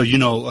 So,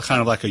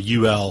 kind of like a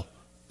UL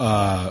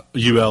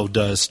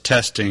does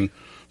testing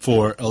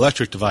for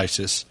electric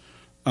devices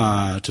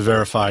to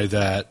verify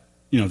that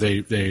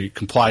they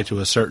comply to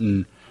a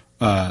certain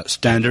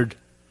standard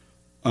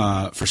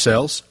for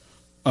sales.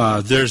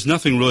 There's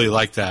nothing really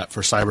like that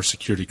for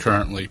cybersecurity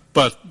currently,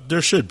 but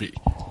there should be.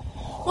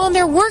 Well, and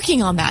they're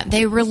working on that.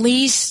 They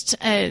released,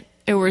 it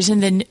was in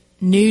the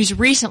news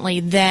recently,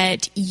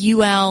 that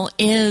UL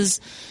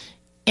is,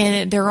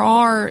 and there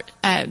are,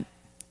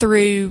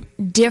 through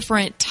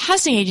different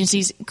testing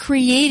agencies,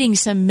 creating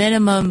some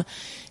minimum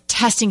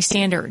testing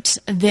standards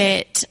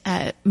that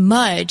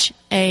Mudge,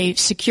 a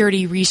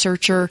security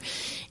researcher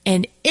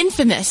and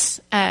infamous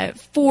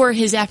for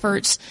his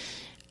efforts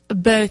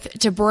both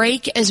to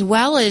break as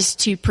well as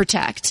to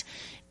protect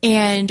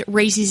and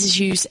raise these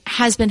issues,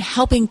 has been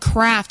helping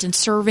craft and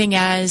serving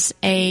as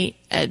a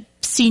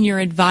senior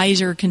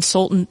advisor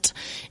consultant.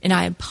 And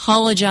I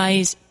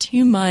apologize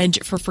to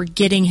Mudge for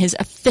forgetting his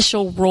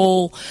official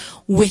role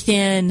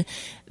within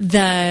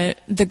the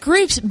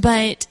groups,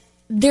 but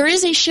there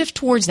is a shift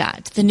towards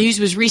that. The news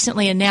was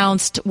recently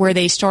announced where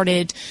they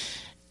started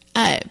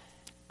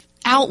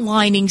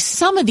outlining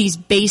some of these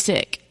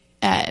basic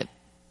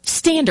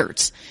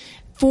standards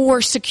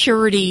for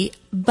security,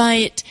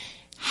 but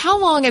how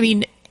long? I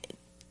mean,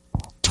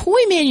 toy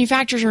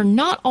manufacturers are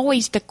not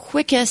always the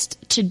quickest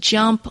to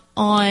jump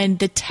on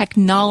the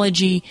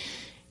technology,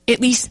 at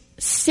least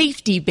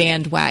safety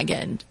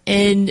bandwagon.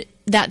 And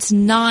that's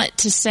not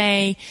to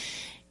say,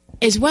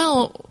 as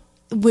well,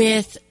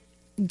 with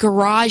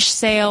garage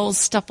sales,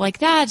 stuff like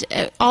that,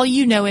 all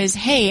you know is,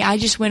 hey, I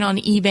just went on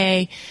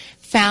eBay,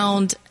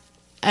 found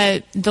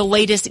the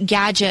latest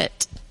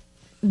gadget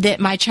that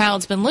my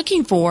child's been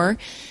looking for,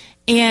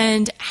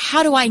 and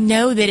how do I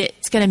know that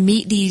it's going to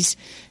meet these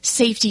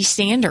safety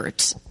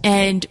standards?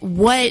 And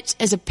what,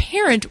 as a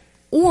parent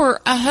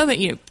or a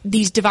home,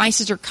 these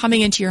devices are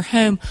coming into your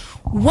home,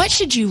 what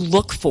should you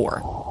look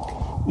for?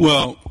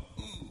 Well,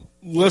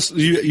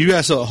 you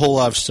asked a whole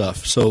lot of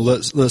stuff, so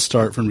let's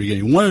start from the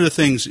beginning. One of the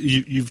things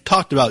you've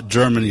talked about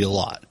Germany a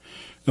lot,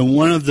 and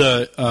one of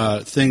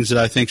the things that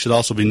I think should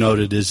also be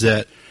noted is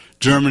that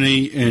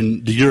Germany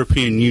and the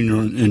European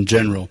Union in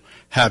general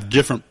have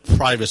different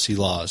privacy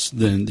laws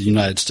than the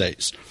United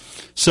States.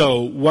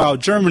 So while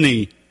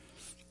Germany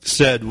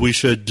said we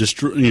should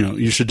destroy,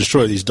 you should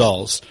destroy these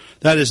dolls,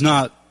 that is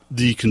not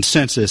the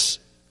consensus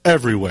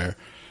everywhere.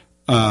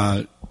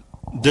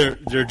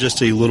 They're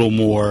just a little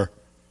more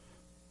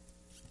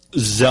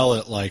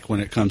zealot-like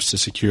when it comes to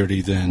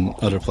security than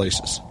other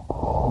places.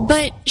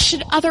 But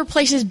should other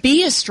places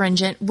be as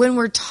stringent when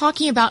we're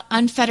talking about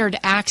unfettered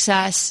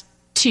access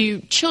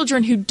to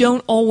children who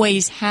don't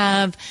always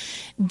have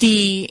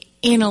the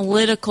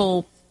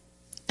analytical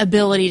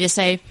ability to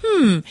say,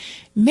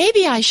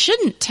 maybe I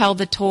shouldn't tell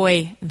the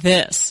toy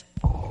this?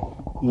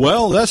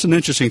 Well, that's an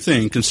interesting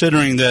thing,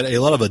 considering that a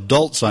lot of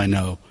adults I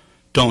know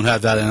don't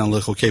have that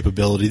analytical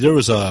capability. There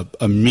was a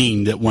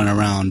meme that went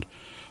around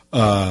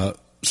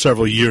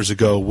several years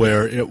ago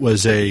where it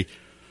was a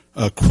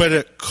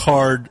credit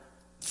card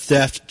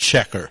theft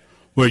checker,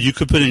 where you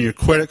could put in your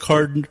credit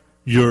card,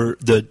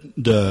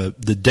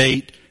 the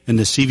date and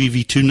the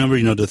CVV2 number,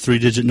 the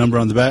 3-digit number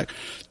on the back,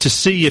 to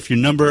see if your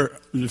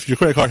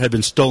credit card had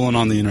been stolen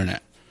on the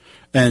internet.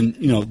 And,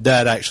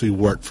 that actually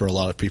worked for a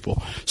lot of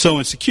people. So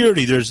in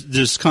security, there's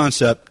this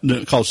concept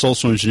called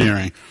social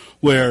engineering,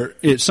 where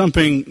it's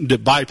something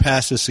that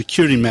bypasses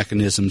security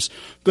mechanisms,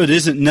 but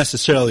isn't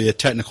necessarily a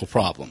technical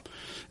problem.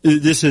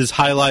 This is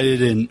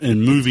highlighted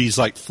in movies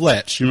like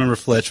Fletch. You remember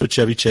Fletch with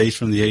Chevy Chase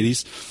from the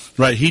 80s?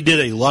 Right? He did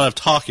a lot of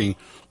talking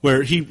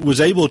where he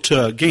was able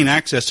to gain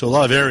access to a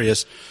lot of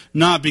areas,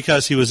 not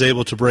because he was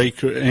able to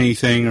break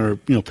anything or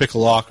pick a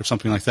lock or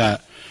something like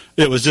that.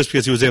 It was just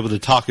because he was able to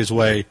talk his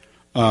way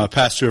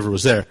past whoever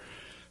was there.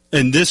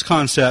 And this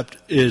concept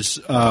is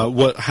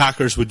what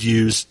hackers would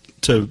use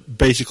to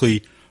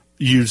basically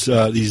use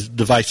these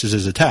devices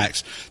as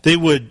attacks.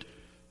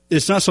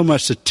 It's not so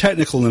much the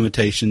technical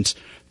limitations.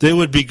 They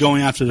would be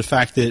going after the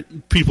fact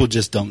that people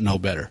just don't know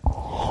better.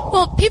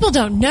 Well, people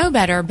don't know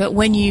better, but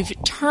when you've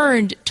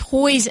turned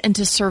toys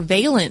into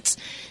surveillance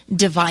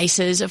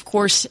devices, of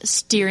course,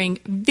 steering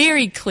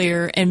very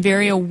clear and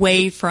very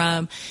away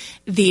from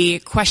the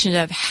question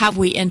of have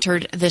we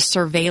entered the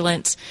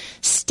surveillance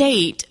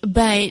state.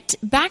 But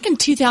back in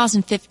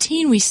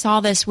 2015, we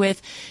saw this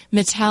with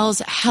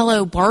Mattel's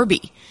Hello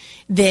Barbie,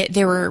 that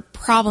there were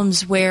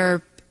problems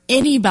where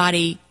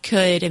anybody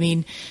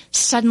could,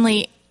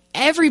 suddenly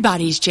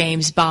everybody's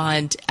James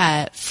Bond,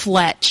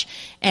 Fletch,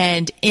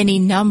 and any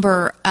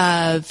number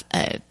of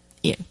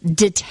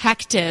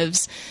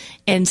detectives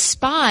and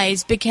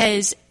spies,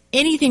 because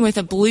anything with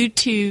a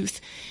Bluetooth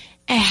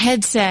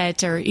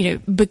headset or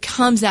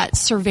becomes that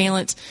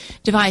surveillance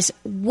device.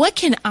 What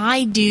can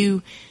I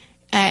do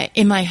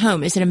in my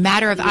home? Is it a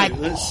matter of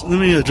let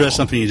me address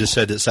something you just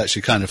said that's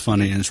actually kind of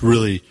funny, and it's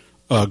really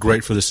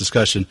great for this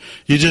discussion.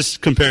 You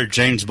just compared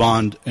James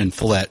Bond and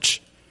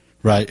Fletch,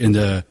 right, in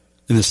the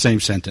same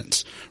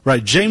sentence,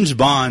 right? James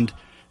Bond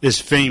is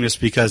famous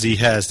because he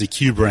has the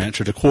Q branch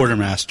or the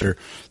quartermaster,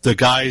 the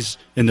guys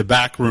in the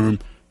back room,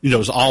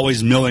 is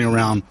always milling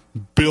around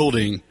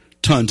building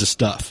tons of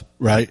stuff,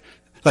 right?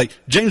 Like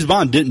James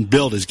Bond didn't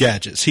build his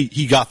gadgets;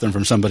 he got them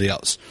from somebody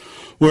else.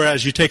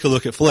 Whereas you take a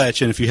look at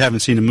Fletch, and if you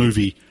haven't seen the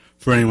movie,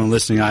 for anyone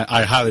listening,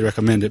 I highly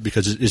recommend it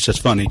because it's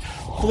just funny.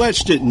 Fletch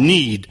didn't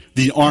need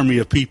the army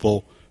of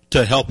people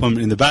to help him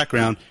in the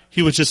background.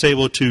 He was just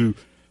able to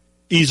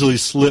easily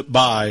slip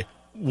by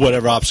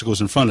whatever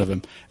obstacles in front of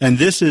him. And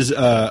this is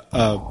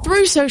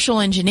through social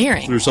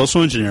engineering. Through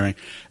social engineering.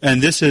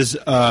 And this is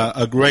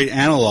a great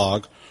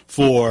analog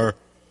for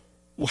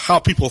how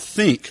people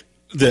think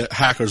that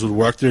hackers would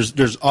work.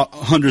 There's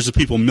hundreds of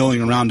people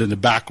milling around in the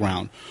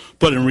background.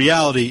 But in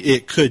reality,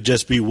 it could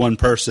just be one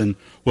person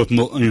with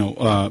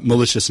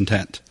malicious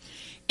intent.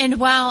 And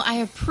while I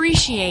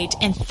appreciate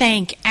and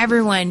thank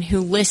everyone who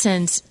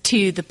listens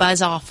to the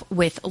Buzz Off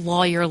with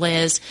Lawyer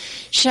Liz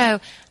show,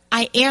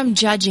 I am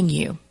judging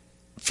you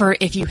for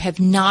if you have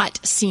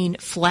not seen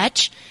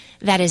Fletch.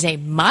 That is a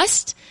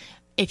must.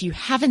 If you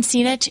haven't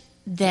seen it,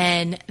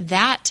 then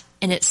that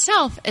in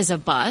itself is a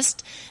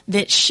bust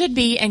that should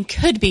be and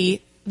could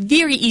be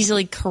very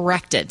easily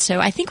corrected. So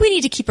I think we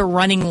need to keep a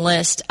running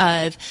list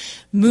of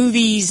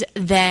movies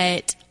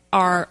that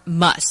are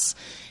musts.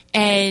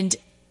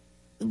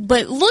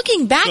 But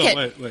looking back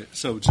wait.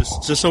 So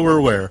just so we're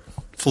aware,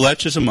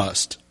 Fletch is a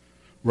must,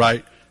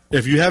 right?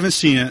 If you haven't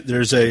seen it,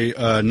 there's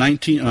an early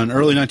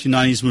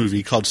 1990s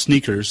movie called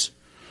Sneakers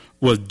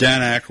with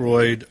Dan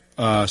Aykroyd,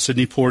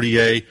 Sidney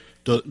Poitier,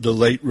 the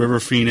late River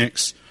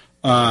Phoenix,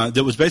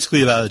 that was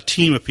basically about a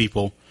team of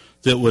people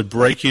that would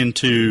break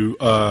into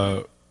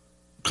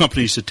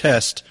companies to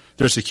test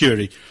their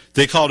security.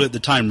 They called it at the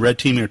time red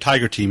teaming or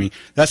tiger teaming.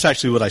 That's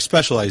actually what I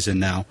specialize in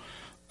now.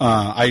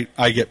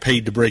 I get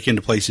paid to break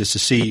into places to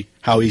see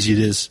how easy it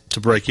is to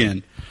break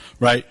in,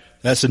 right?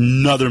 That's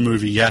another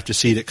movie you have to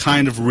see that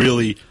kind of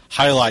really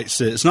highlights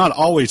that it's not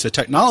always the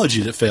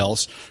technology that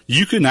fails.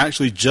 You can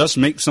actually just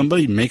make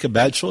somebody make a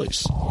bad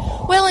choice.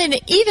 Well, and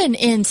even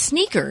in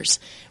sneakers,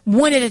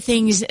 one of the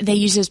things they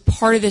used as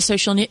part of the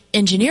social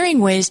engineering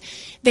was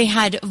they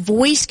had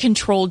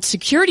voice-controlled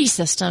security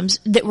systems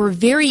that were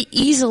very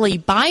easily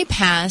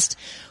bypassed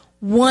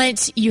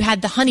once you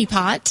had the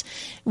honeypot,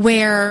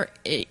 where,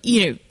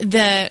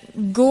 the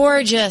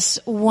gorgeous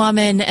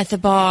woman at the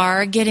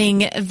bar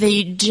getting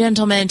the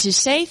gentleman to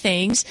say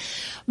things.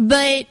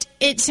 But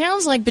it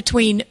sounds like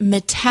between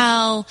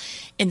Mattel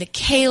and the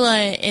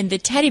Kayla and the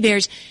teddy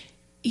bears,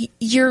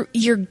 you're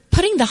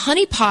putting the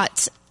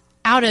honeypots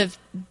out of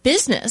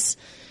business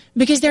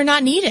because they're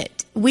not needed.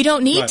 We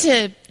don't need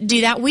to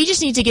do that. We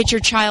just need to get your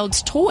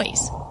child's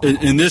toys.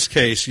 In this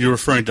case, you're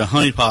referring to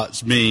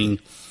honeypots being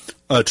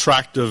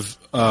attractive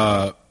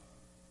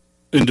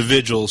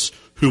individuals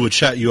who would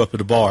chat you up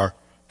at a bar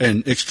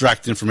and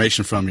extract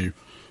information from you,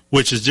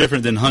 which is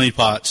different than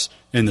honeypots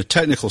in the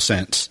technical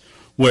sense,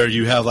 where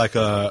you have like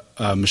a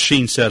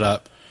machine set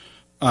up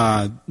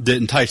that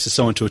entices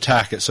someone to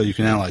attack it so you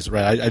can analyze it,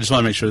 right? I just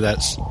want to make sure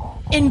that's...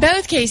 In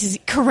both cases,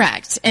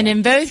 correct. And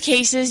in both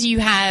cases, you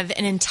have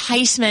an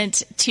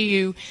enticement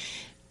to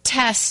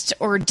test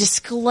or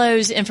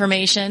disclose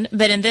information,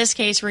 but in this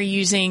case I'm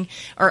using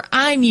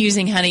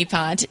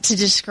honeypot to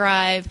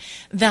describe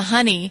the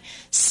honey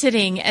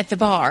sitting at the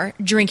bar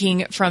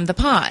drinking from the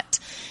pot.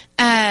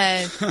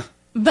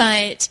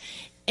 But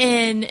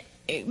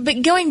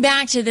going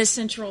back to this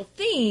central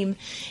theme.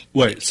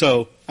 Wait,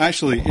 so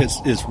actually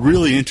it's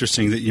really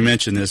interesting that you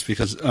mentioned this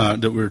because that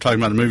we were talking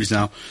about the movies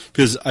now,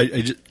 because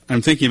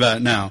I'm thinking about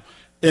it now.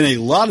 In a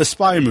lot of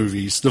spy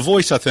movies, the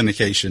voice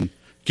authentication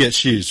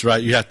gets used,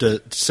 right? You have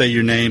to say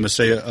your name or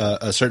say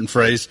a certain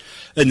phrase,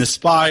 and the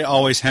spy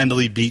always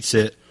handily beats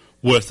it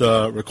with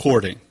a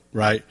recording,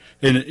 right?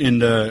 In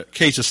the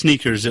case of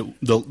sneakers,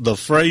 the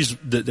phrase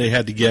that they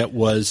had to get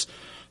was,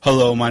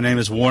 "Hello, my name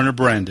is Warner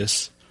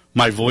Brandis.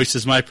 My voice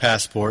is my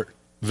passport.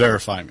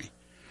 Verify me,"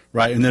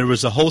 right? And there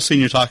was a whole scene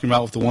you're talking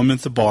about with the woman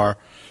at the bar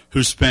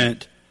who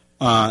spent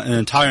an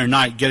entire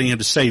night getting him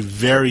to say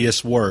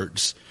various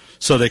words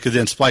so they could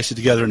then splice it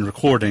together in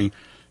recording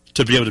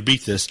to be able to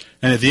beat this.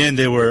 And at the end,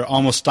 they were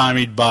almost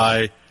stymied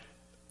by,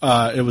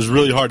 it was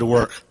really hard to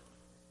work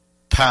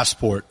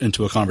passport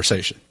into a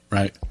conversation,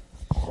 right?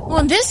 Well,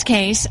 in this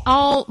case,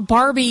 all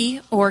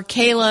Barbie or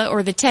Kayla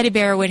or the teddy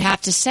bear would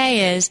have to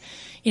say is,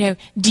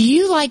 do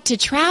you like to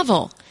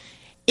travel?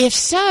 If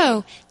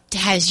so,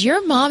 has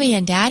your mommy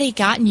and daddy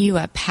gotten you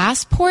a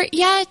passport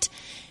yet?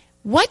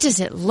 What does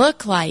it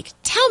look like?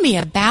 Tell me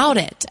about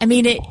it. I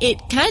mean,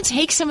 it kind of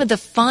takes some of the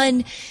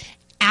fun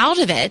out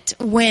of it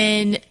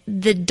when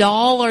the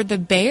doll or the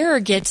bear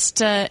gets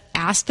to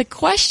ask the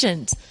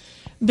questions.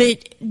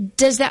 But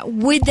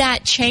would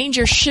that change,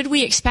 or should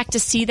we expect to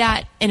see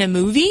that in a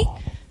movie?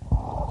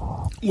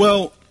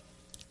 Well,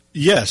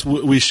 yes,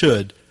 we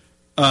should.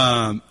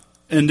 And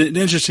the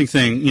interesting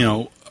thing,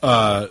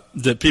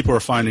 that people are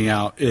finding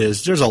out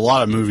is there's a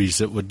lot of movies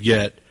that would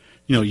get,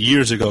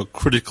 years ago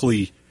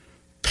critically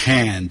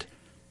panned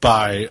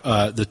by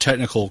the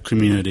technical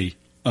community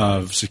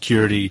of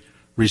security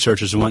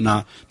researchers and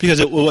whatnot, because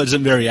it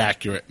wasn't very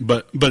accurate,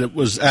 but it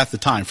was at the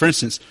time. For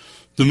instance,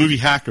 the movie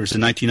Hackers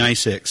in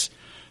 1996,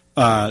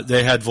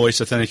 they had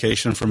voice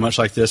authentication for much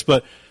like this,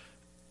 but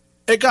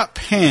it got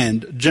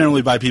panned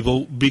generally by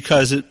people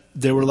because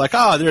they were like,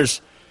 because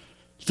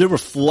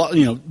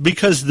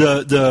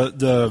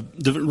the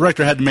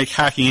director had to make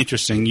hacking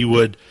interesting, you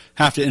would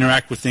have to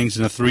interact with things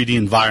in a 3D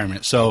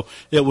environment, so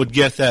it would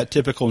get that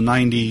typical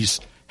 90s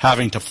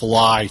having to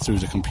fly through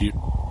the computer.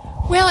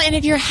 Well, and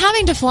if you're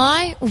having to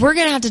fly, we're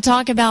going to have to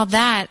talk about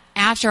that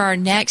after our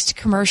next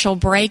commercial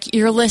break.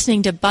 You're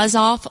listening to Buzz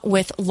Off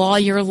with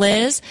Lawyer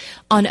Liz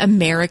on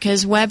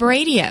America's Web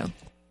Radio.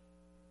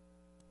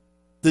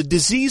 The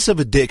disease of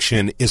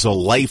addiction is a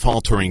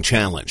life-altering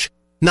challenge,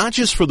 not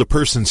just for the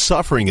person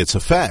suffering its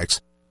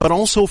effects, but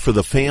also for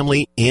the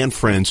family and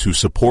friends who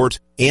support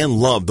and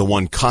love the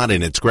one caught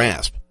in its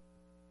grasp.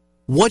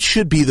 What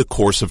should be the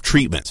course of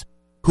treatment?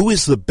 Who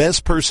is the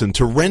best person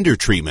to render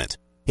treatment?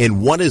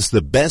 And what is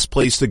the best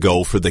place to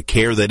go for the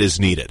care that is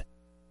needed?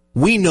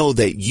 We know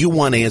that you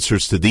want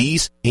answers to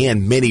these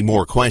and many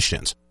more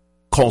questions.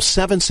 Call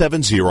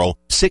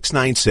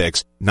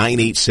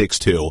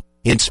 770-696-9862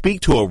 and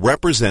speak to a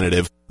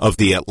representative of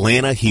the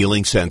Atlanta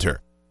Healing Center.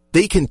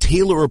 They can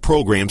tailor a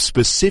program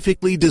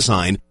specifically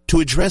designed to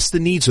address the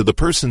needs of the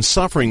person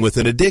suffering with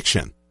an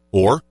addiction,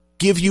 or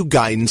give you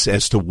guidance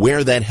as to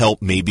where that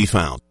help may be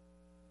found.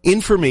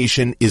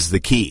 Information is the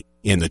key,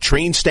 and the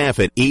trained staff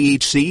at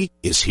AHC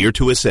is here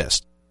to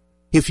assist.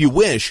 If you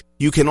wish,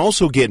 you can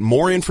also get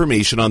more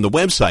information on the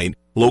website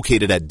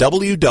located at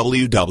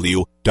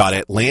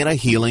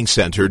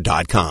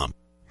www.atlantahealingcenter.com.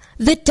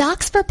 The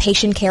Docs for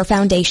Patient Care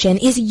Foundation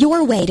is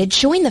your way to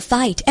join the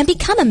fight and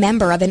become a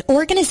member of an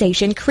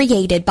organization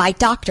created by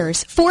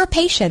doctors for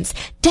patients,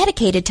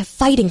 dedicated to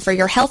fighting for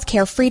your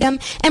healthcare freedom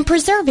and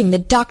preserving the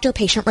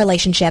doctor-patient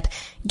relationship.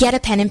 Get a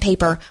pen and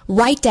paper.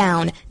 Write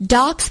down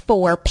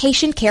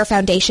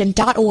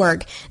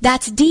docs4patientcarefoundation.org.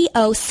 That's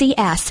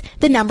DOCS,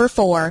 the number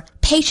 4,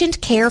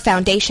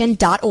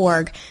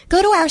 patientcarefoundation.org.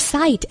 Go to our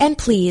site and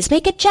please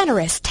make a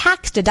generous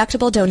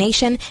tax-deductible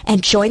donation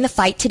and join the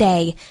fight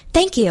today.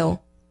 Thank you.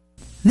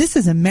 This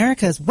is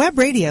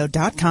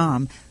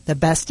americaswebradio.com, the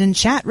best in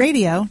chat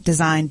radio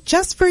designed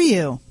just for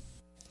you.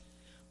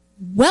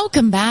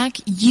 Welcome back.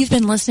 You've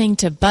been listening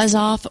to Buzz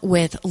Off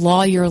with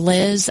Lawyer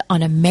Liz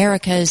on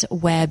America's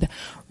Web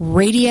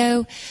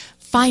Radio.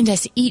 Find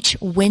us each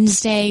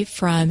Wednesday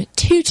from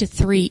 2 to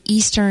 3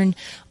 Eastern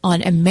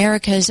on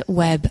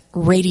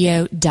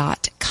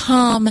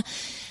americaswebradio.com,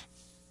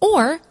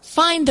 or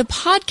find the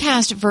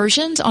podcast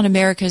versions on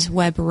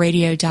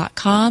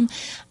americaswebradio.com,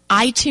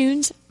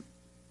 iTunes,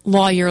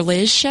 Lawyer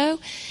Liz Show,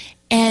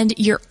 and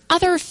your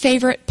other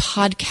favorite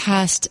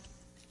podcast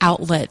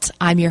outlets.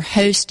 I'm your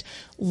host,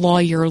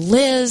 Lawyer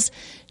Liz,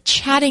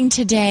 chatting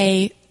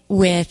today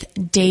with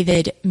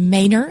David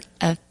Maynor,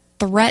 a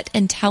threat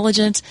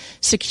intelligence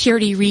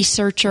security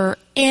researcher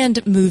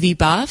and movie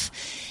buff.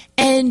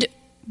 And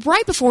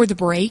right before the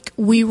break,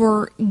 we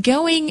were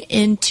going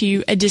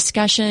into a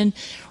discussion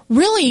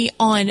really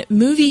on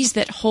movies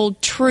that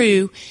hold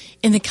true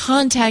in the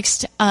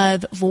context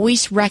of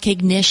voice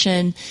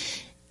recognition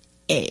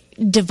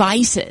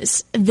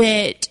devices,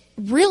 that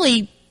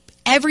really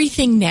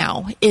everything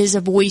now is a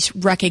voice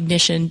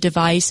recognition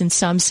device in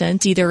some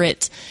sense. Either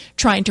it's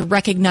trying to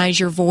recognize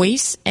your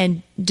voice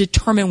and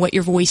determine what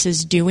your voice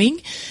is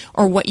doing,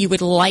 or what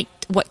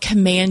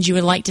commands you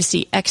would like to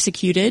see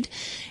executed,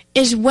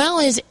 as well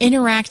as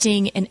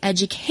interacting and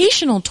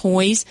educational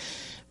toys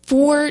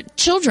for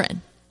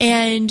children.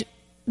 And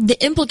the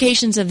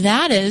implications of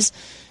that is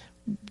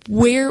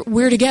where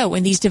to go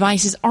when these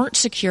devices aren't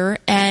secure,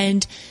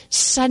 and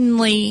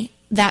suddenly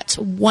that's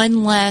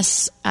one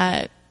less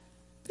not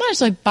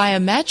necessarily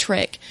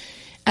biometric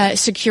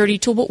security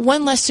tool, but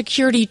one less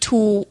security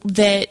tool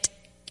that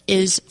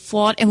is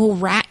flawed and will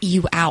rat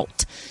you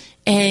out.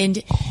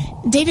 And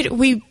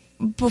David,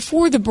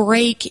 before the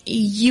break,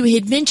 you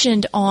had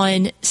mentioned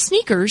on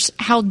sneakers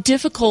how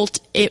difficult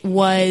it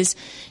was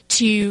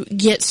to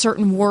get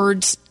certain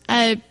words.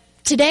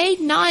 Today,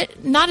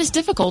 not as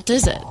difficult,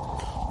 is it?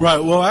 Right.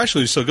 Well,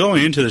 actually, so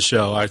going into the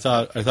show, I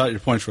thought your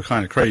points were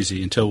kind of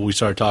crazy until we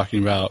started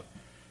talking about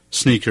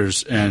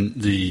sneakers and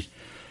the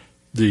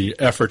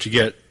effort to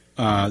get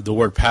the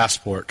word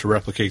passport to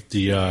replicate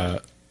the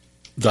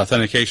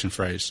authentication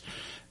phrase.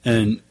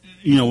 And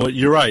you know what?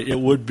 You're right. It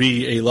would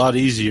be a lot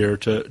easier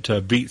to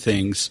beat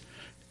things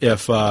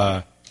if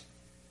you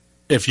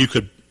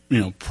could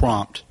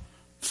prompt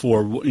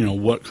for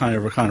what kind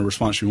of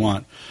response you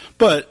want.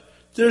 But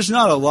there's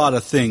not a lot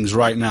of things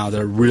right now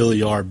that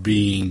really are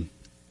being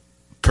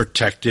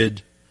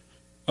protected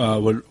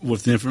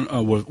with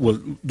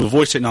the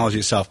voice technology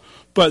itself,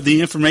 but the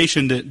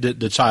information that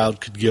the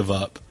child could give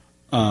up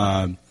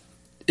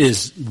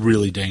is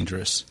really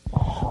dangerous.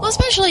 Well,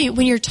 especially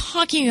when you're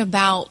talking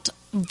about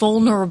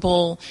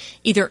vulnerable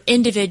either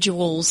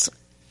individuals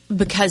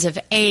because of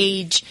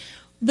age,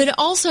 but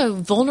also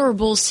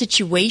vulnerable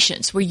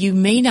situations where you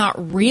may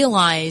not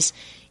realize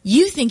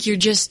you think you're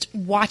just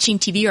watching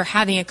TV or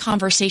having a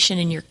conversation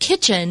in your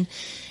kitchen,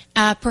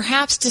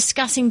 perhaps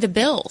discussing the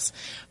bills,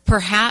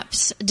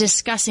 perhaps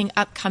discussing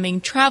upcoming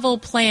travel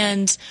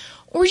plans,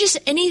 or just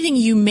anything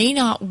you may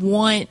not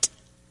want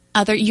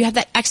you have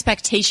that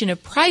expectation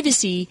of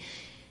privacy,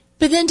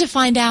 but then to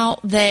find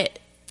out that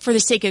for the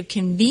sake of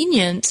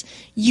convenience,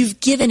 you've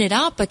given it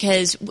up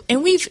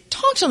and we've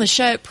talked on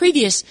the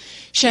previous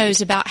shows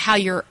about how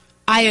your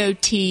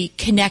IoT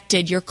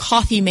connected, your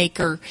coffee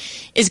maker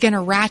is going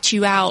to rat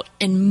you out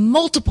in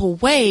multiple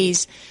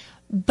ways,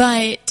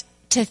 but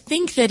to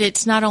think that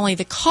it's not only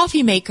the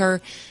coffee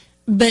maker,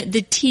 but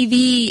the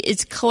TV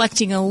is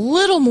collecting a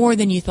little more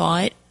than you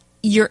thought.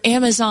 Your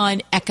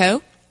Amazon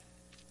Echo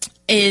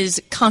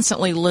is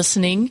constantly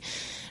listening,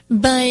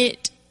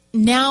 but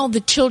now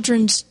the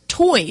children's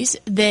toys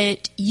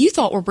that you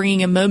thought were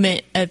bringing a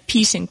moment of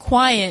peace and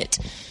quiet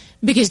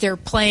because they're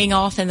playing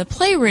off in the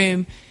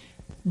playroom,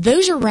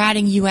 those are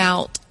ratting you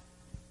out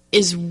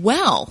as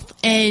well,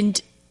 and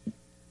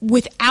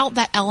without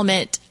that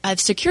element of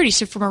security.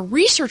 So from a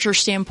researcher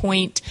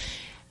standpoint,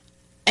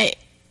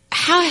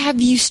 how have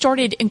you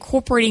started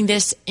incorporating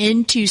this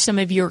into some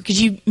of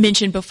because you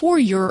mentioned before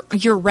you're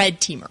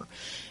red teamer.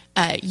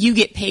 You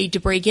get paid to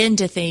break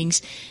into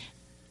things.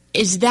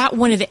 Is that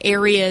one of the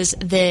areas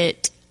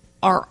that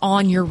are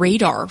on your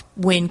radar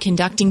when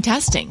conducting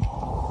testing?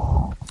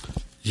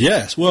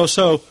 Yes. Well,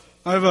 so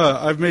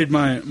I've made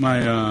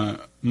my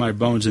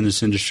bones in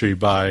this industry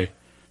by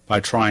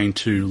trying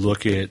to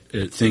look at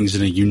things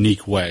in a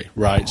unique way,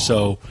 right?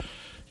 So,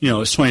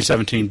 it's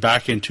 2017.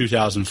 Back in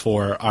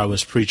 2004, I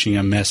was preaching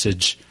a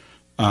message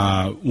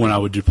when I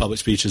would do public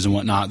speeches and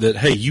whatnot that,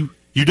 hey, you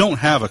You don't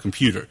have a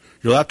computer.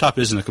 Your laptop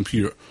isn't a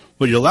computer.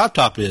 What your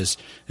laptop is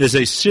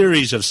a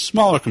series of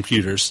smaller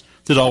computers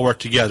that all work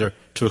together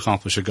to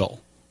accomplish a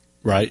goal,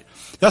 right?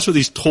 That's what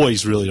these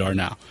toys really are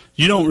now.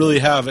 You don't really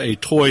have a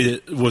toy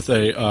with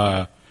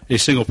a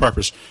single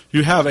purpose.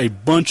 You have a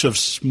bunch of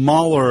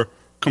smaller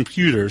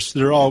computers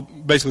that are all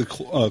basically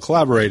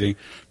collaborating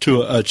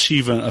to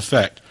achieve an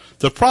effect.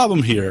 The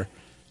problem here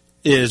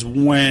is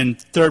when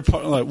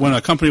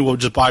a company will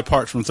just buy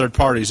parts from third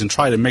parties and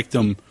try to make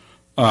them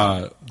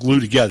glue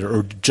together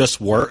or just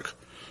work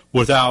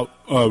without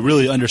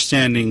really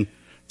understanding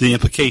the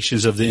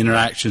implications of the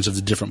interactions of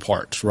the different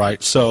parts,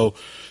 right? So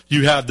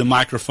you have the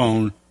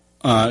microphone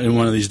in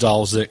one of these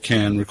dolls that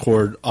can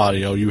record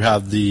audio. You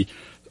have the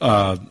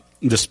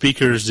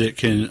speakers that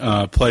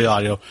can play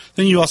audio.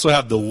 Then you also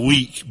have the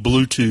weak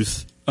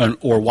Bluetooth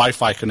or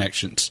Wi-Fi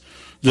connections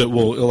that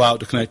will allow it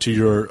to connect to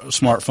your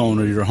smartphone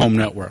or your home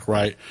network,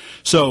 right?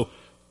 So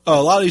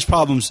a lot of these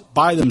problems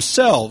by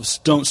themselves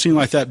don't seem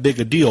like that big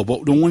a deal,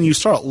 but when you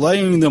start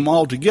layering them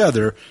all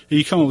together,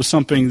 you come up with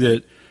something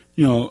that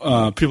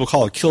people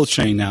call a kill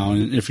chain now.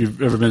 And if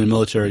you've ever been in the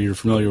military, you're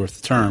familiar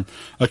with the term.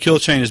 A kill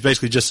chain is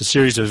basically just a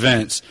series of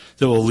events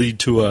that will lead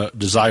to a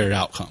desired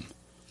outcome.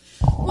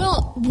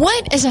 Well,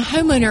 what as a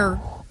homeowner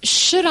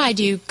should I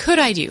do, could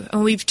I do?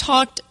 And we've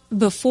talked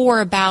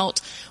before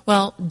about,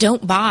 well,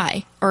 don't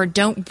buy or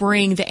don't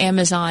bring the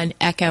Amazon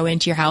Echo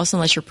into your house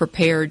unless you're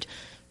prepared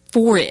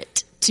for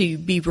it to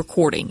be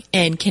recording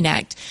and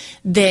connect.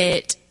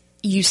 That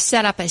you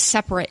set up a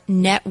separate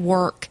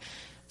network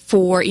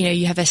for,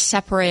 you have a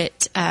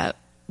separate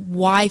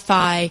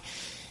Wi-Fi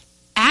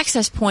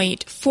access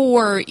point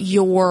for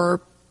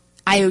your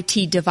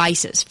IoT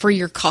devices, for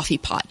your coffee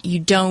pot. You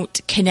don't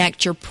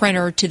connect your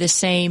printer to the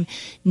same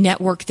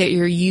network that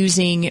you're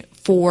using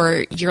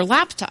for your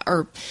laptop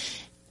or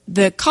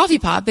the coffee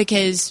pot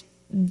because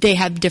they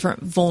have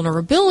different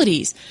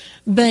vulnerabilities.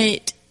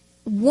 But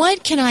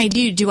what can I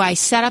do? Do I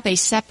set up a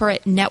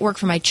separate network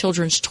for my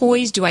children's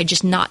toys? Do I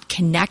just not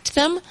connect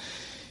them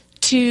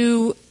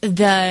to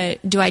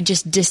do I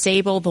just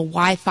disable the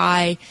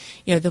Wi-Fi,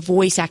 the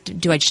voice active?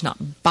 Do I just not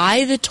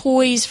buy the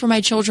toys for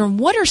my children?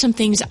 What are some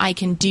things I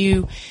can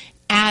do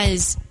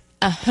as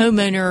a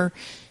homeowner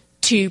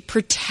to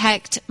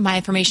protect my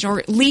information, or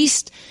at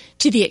least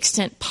to the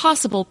extent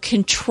possible,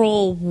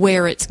 control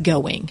where it's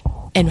going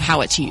and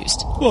how it's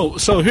used? Well,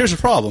 so here's the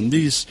problem.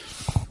 These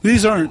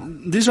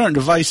aren't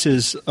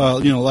devices,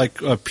 like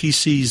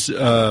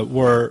PCs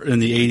were in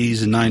the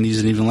 80s and 90s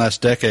and even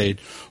last decade,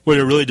 where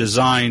they're really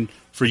designed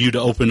for you to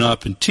open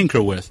up and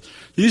tinker with.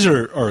 These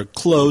are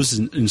closed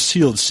and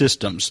sealed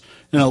systems.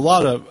 In a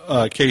lot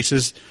of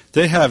cases,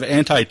 they have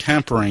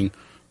anti-tampering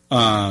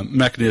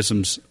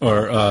mechanisms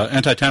or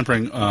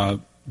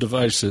anti-tampering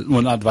devices.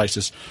 Well, not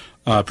devices,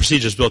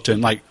 procedures built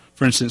in, like,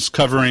 for instance,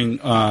 covering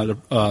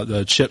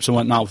the chips and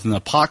whatnot with an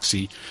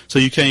epoxy, so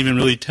you can't even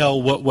really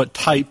tell what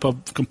type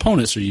of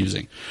components they're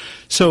using.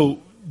 So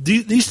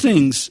these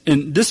things,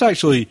 and this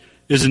actually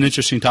is an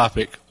interesting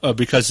topic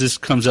because this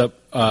comes up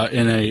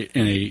in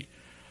a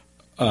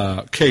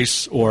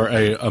case or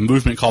a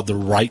movement called the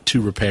right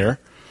to repair,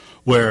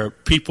 where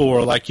people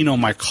are like,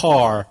 my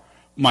car,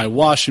 my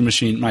washing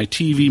machine, my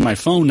TV, my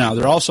phone now,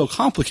 they're all so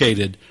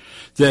complicated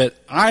that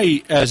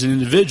I, as an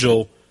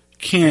individual,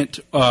 can't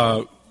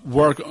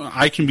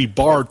I can be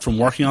barred from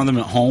working on them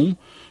at home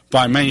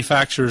by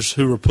manufacturers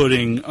who are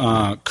putting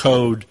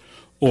code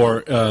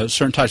or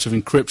certain types of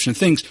encryption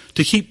things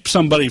to keep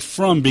somebody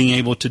from being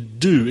able to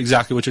do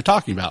exactly what you're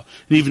talking about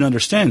and even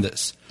understand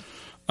this.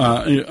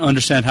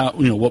 Understand how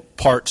what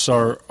parts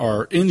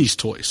are in these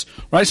toys,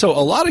 right? So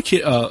a lot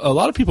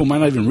of people might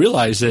not even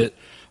realize that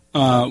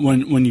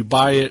when you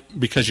buy it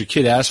because your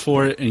kid asked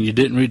for it and you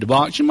didn't read the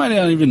box, you might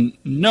not even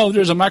know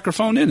there's a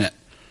microphone in it.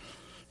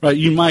 Right,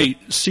 you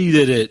might see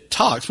that it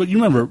talks, but you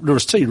remember there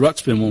was Teddy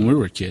Ruxpin when we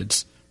were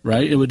kids,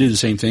 right? It would do the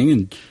same thing,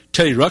 and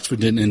Teddy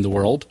Ruxpin didn't end the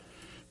world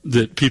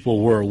that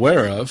people were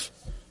aware of.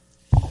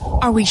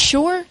 Are we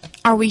sure?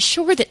 Are we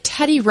sure that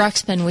Teddy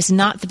Ruxpin was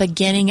not the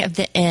beginning of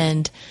the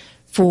end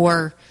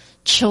for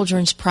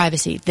children's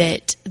privacy?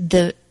 That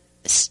the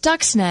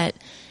Stuxnet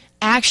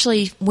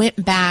actually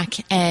went back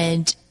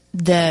and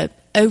the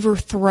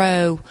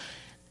overthrow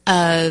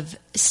of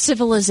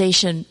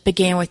civilization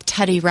began with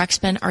Teddy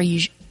Ruxpin?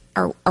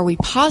 Are we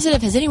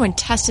positive? Has anyone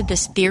tested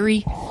this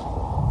theory?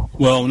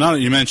 Well, now that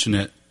you mention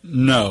it,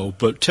 no.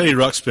 But Teddy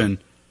Ruxpin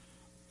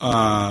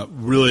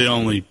really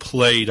only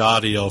played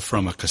audio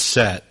from a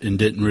cassette and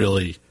didn't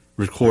really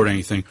record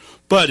anything.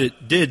 But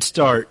it did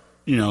start,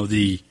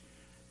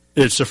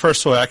 it's the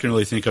first toy I can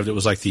really think of that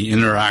was like the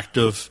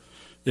interactive.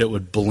 It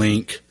would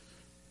blink.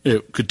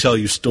 It could tell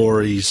you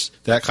stories,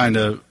 that kind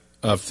of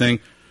thing.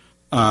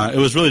 It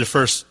was really the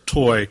first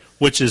toy,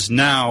 which is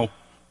now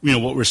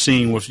what we're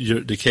seeing with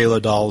the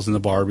Kayla dolls and the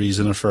Barbies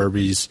and the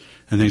Furbies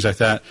and things like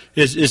that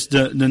is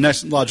the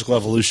next logical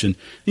evolution.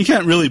 You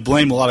can't really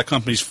blame a lot of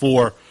companies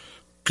for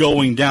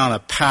going down a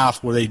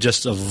path where they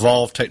just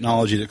evolve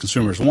technology that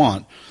consumers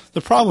want. The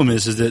problem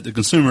is that the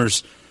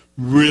consumers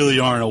really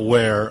aren't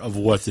aware of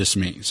what this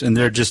means, and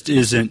there just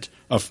isn't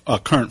a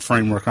current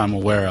framework I'm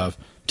aware of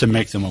to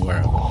make them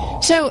aware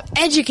of. So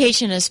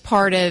education is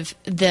part of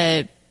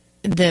the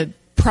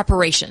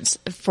preparations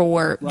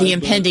for the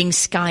impending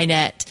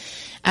Skynet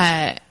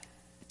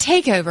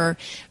takeover,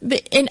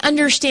 but in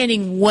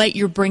understanding what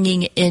you're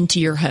bringing into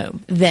your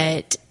home,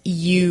 that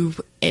you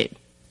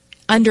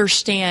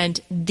understand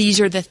these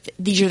are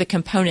the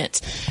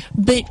components.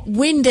 But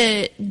when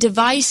the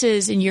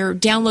devices and you're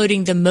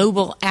downloading the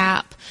mobile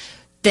app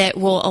that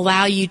will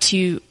allow you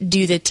to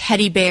do the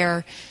teddy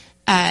bear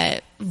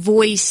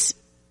voice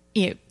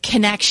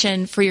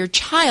connection for your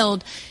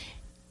child,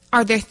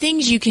 are there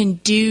things you can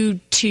do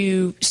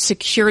to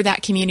secure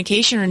that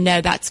communication, or no,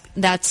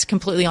 that's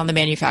completely on the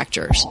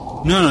manufacturers?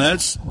 No,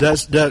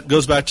 that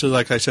goes back to,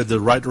 like I said,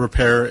 the right to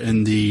repair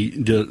and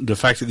the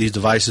fact that these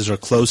devices are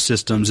closed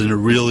systems and are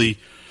really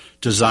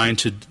designed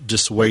to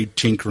dissuade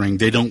tinkering.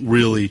 They don't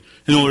really,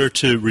 in order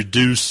to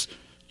reduce,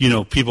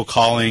 people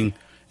calling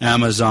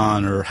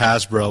Amazon or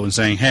Hasbro and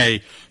saying,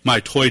 "Hey,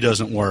 my toy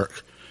doesn't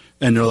work,"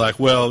 and they're like,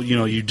 "Well,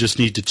 you just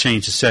need to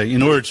change the setting."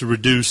 In order to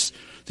reduce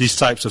these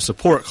types of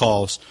support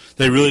calls,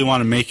 they really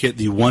want to make it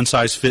the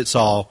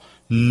one-size-fits-all,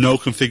 no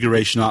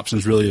configuration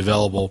options really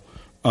available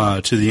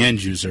to the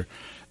end user.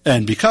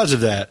 And because of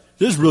that,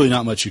 there's really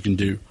not much you can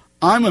do.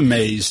 I'm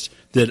amazed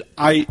that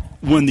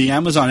when the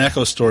Amazon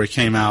Echo story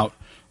came out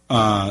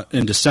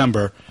in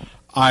December,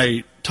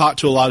 I talked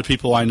to a lot of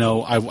people I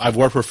know. I've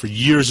worked with for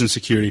years in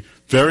security,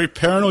 very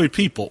paranoid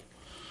people.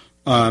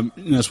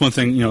 That's one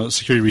thing,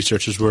 security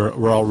researchers,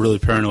 we're all really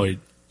paranoid.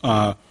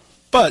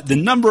 But the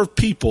number of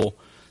people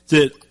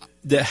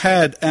that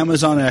had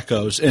Amazon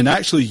Echoes and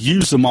actually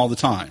used them all the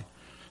time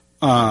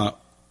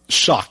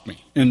shocked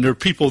me. And there are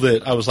people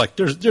that I was like,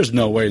 there's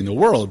no way in the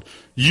world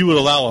you would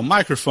allow a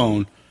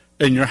microphone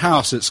in your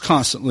house that's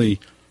constantly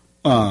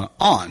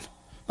on.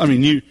 I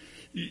mean,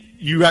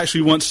 you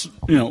actually once,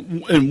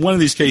 in one of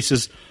these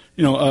cases,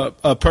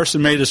 a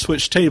person made us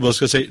switch tables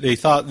because they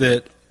thought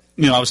that,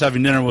 I was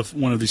having dinner with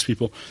one of these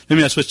people. They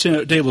made us switch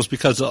tables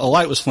because a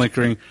light was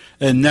flickering,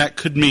 and that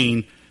could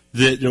mean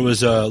that there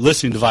was a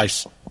listening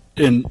device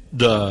in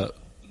the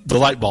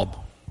light bulb.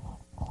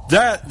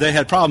 That they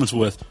had problems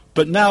with.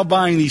 But now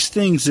buying these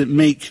things that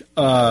make,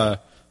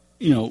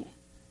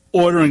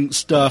 ordering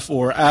stuff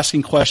or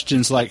asking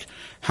questions like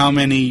how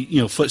many,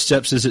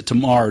 footsteps is it to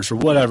Mars or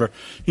whatever,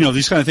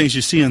 these kind of things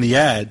you see in the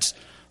ads,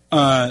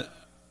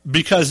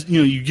 because,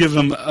 you give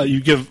them,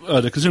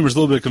 the consumers a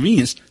little bit of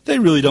convenience, they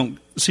really don't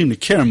seem to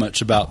care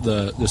much about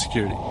the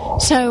security.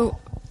 So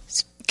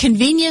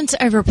convenience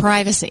over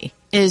privacy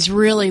is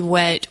really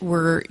what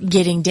we're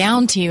getting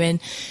down to. And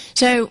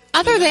so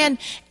other than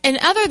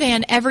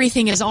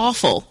everything is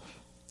awful,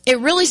 it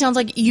really sounds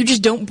like you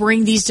just don't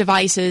bring these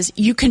devices.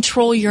 You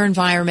control your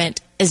environment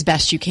as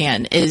best you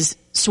can is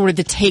sort of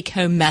the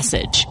take-home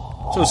message.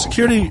 So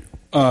security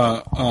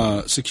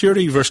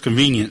versus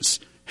convenience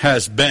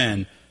has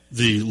been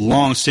the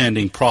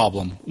long-standing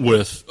problem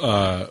with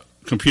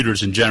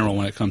computers in general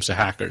when it comes to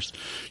hackers.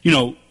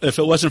 If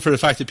it wasn't for the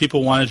fact that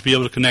people wanted to be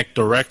able to connect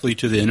directly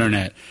to the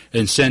internet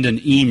and send an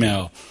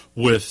email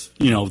with,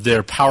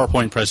 their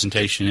PowerPoint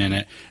presentation in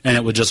it, and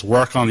it would just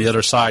work on the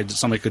other side, that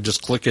somebody could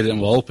just click it and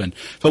it will open.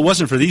 If it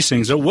wasn't for these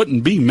things, there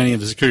wouldn't be many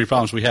of the security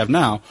problems we have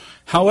now.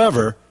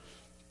 However,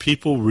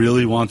 people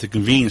really want the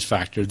convenience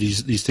factor.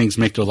 These things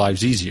make their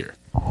lives easier.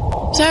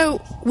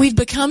 So we've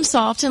become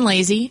soft and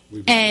lazy,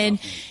 and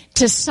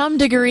to some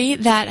degree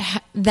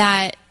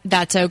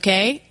that's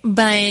okay,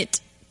 but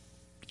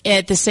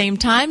at the same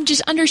time,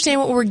 just understand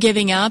what we're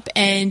giving up,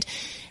 and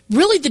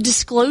really the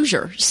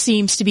disclosure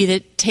seems to be the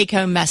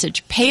take-home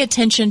message. Pay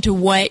attention to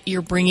what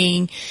you're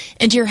bringing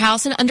into your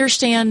house and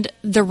understand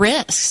the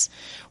risks.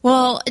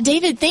 Well,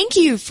 David, thank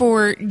you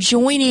for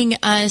joining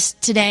us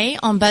today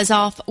on Buzz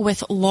Off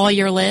with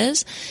Lawyer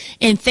Liz,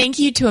 and thank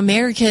you to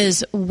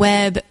America's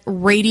Web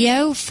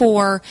Radio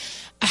for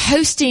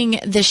hosting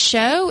the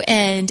show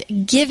and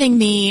giving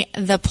me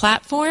the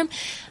platform.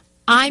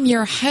 I'm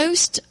your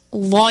host,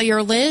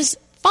 Lawyer Liz.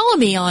 Follow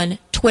me on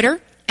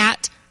Twitter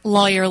at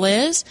Lawyer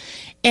Liz,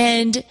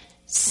 and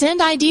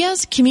send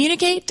ideas,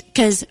 communicate,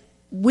 because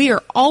we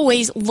are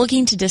always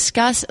looking to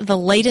discuss the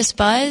latest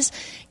buzz.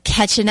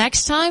 Catch you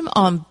next time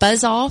on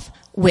Buzz Off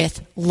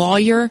with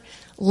Lawyer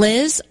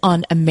Liz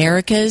on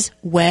America's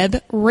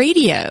Web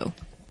Radio.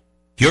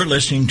 You're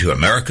listening to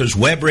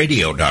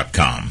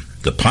America'sWebRadio.com,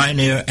 the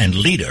pioneer and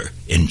leader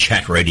in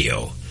chat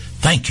radio.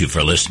 Thank you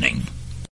for listening.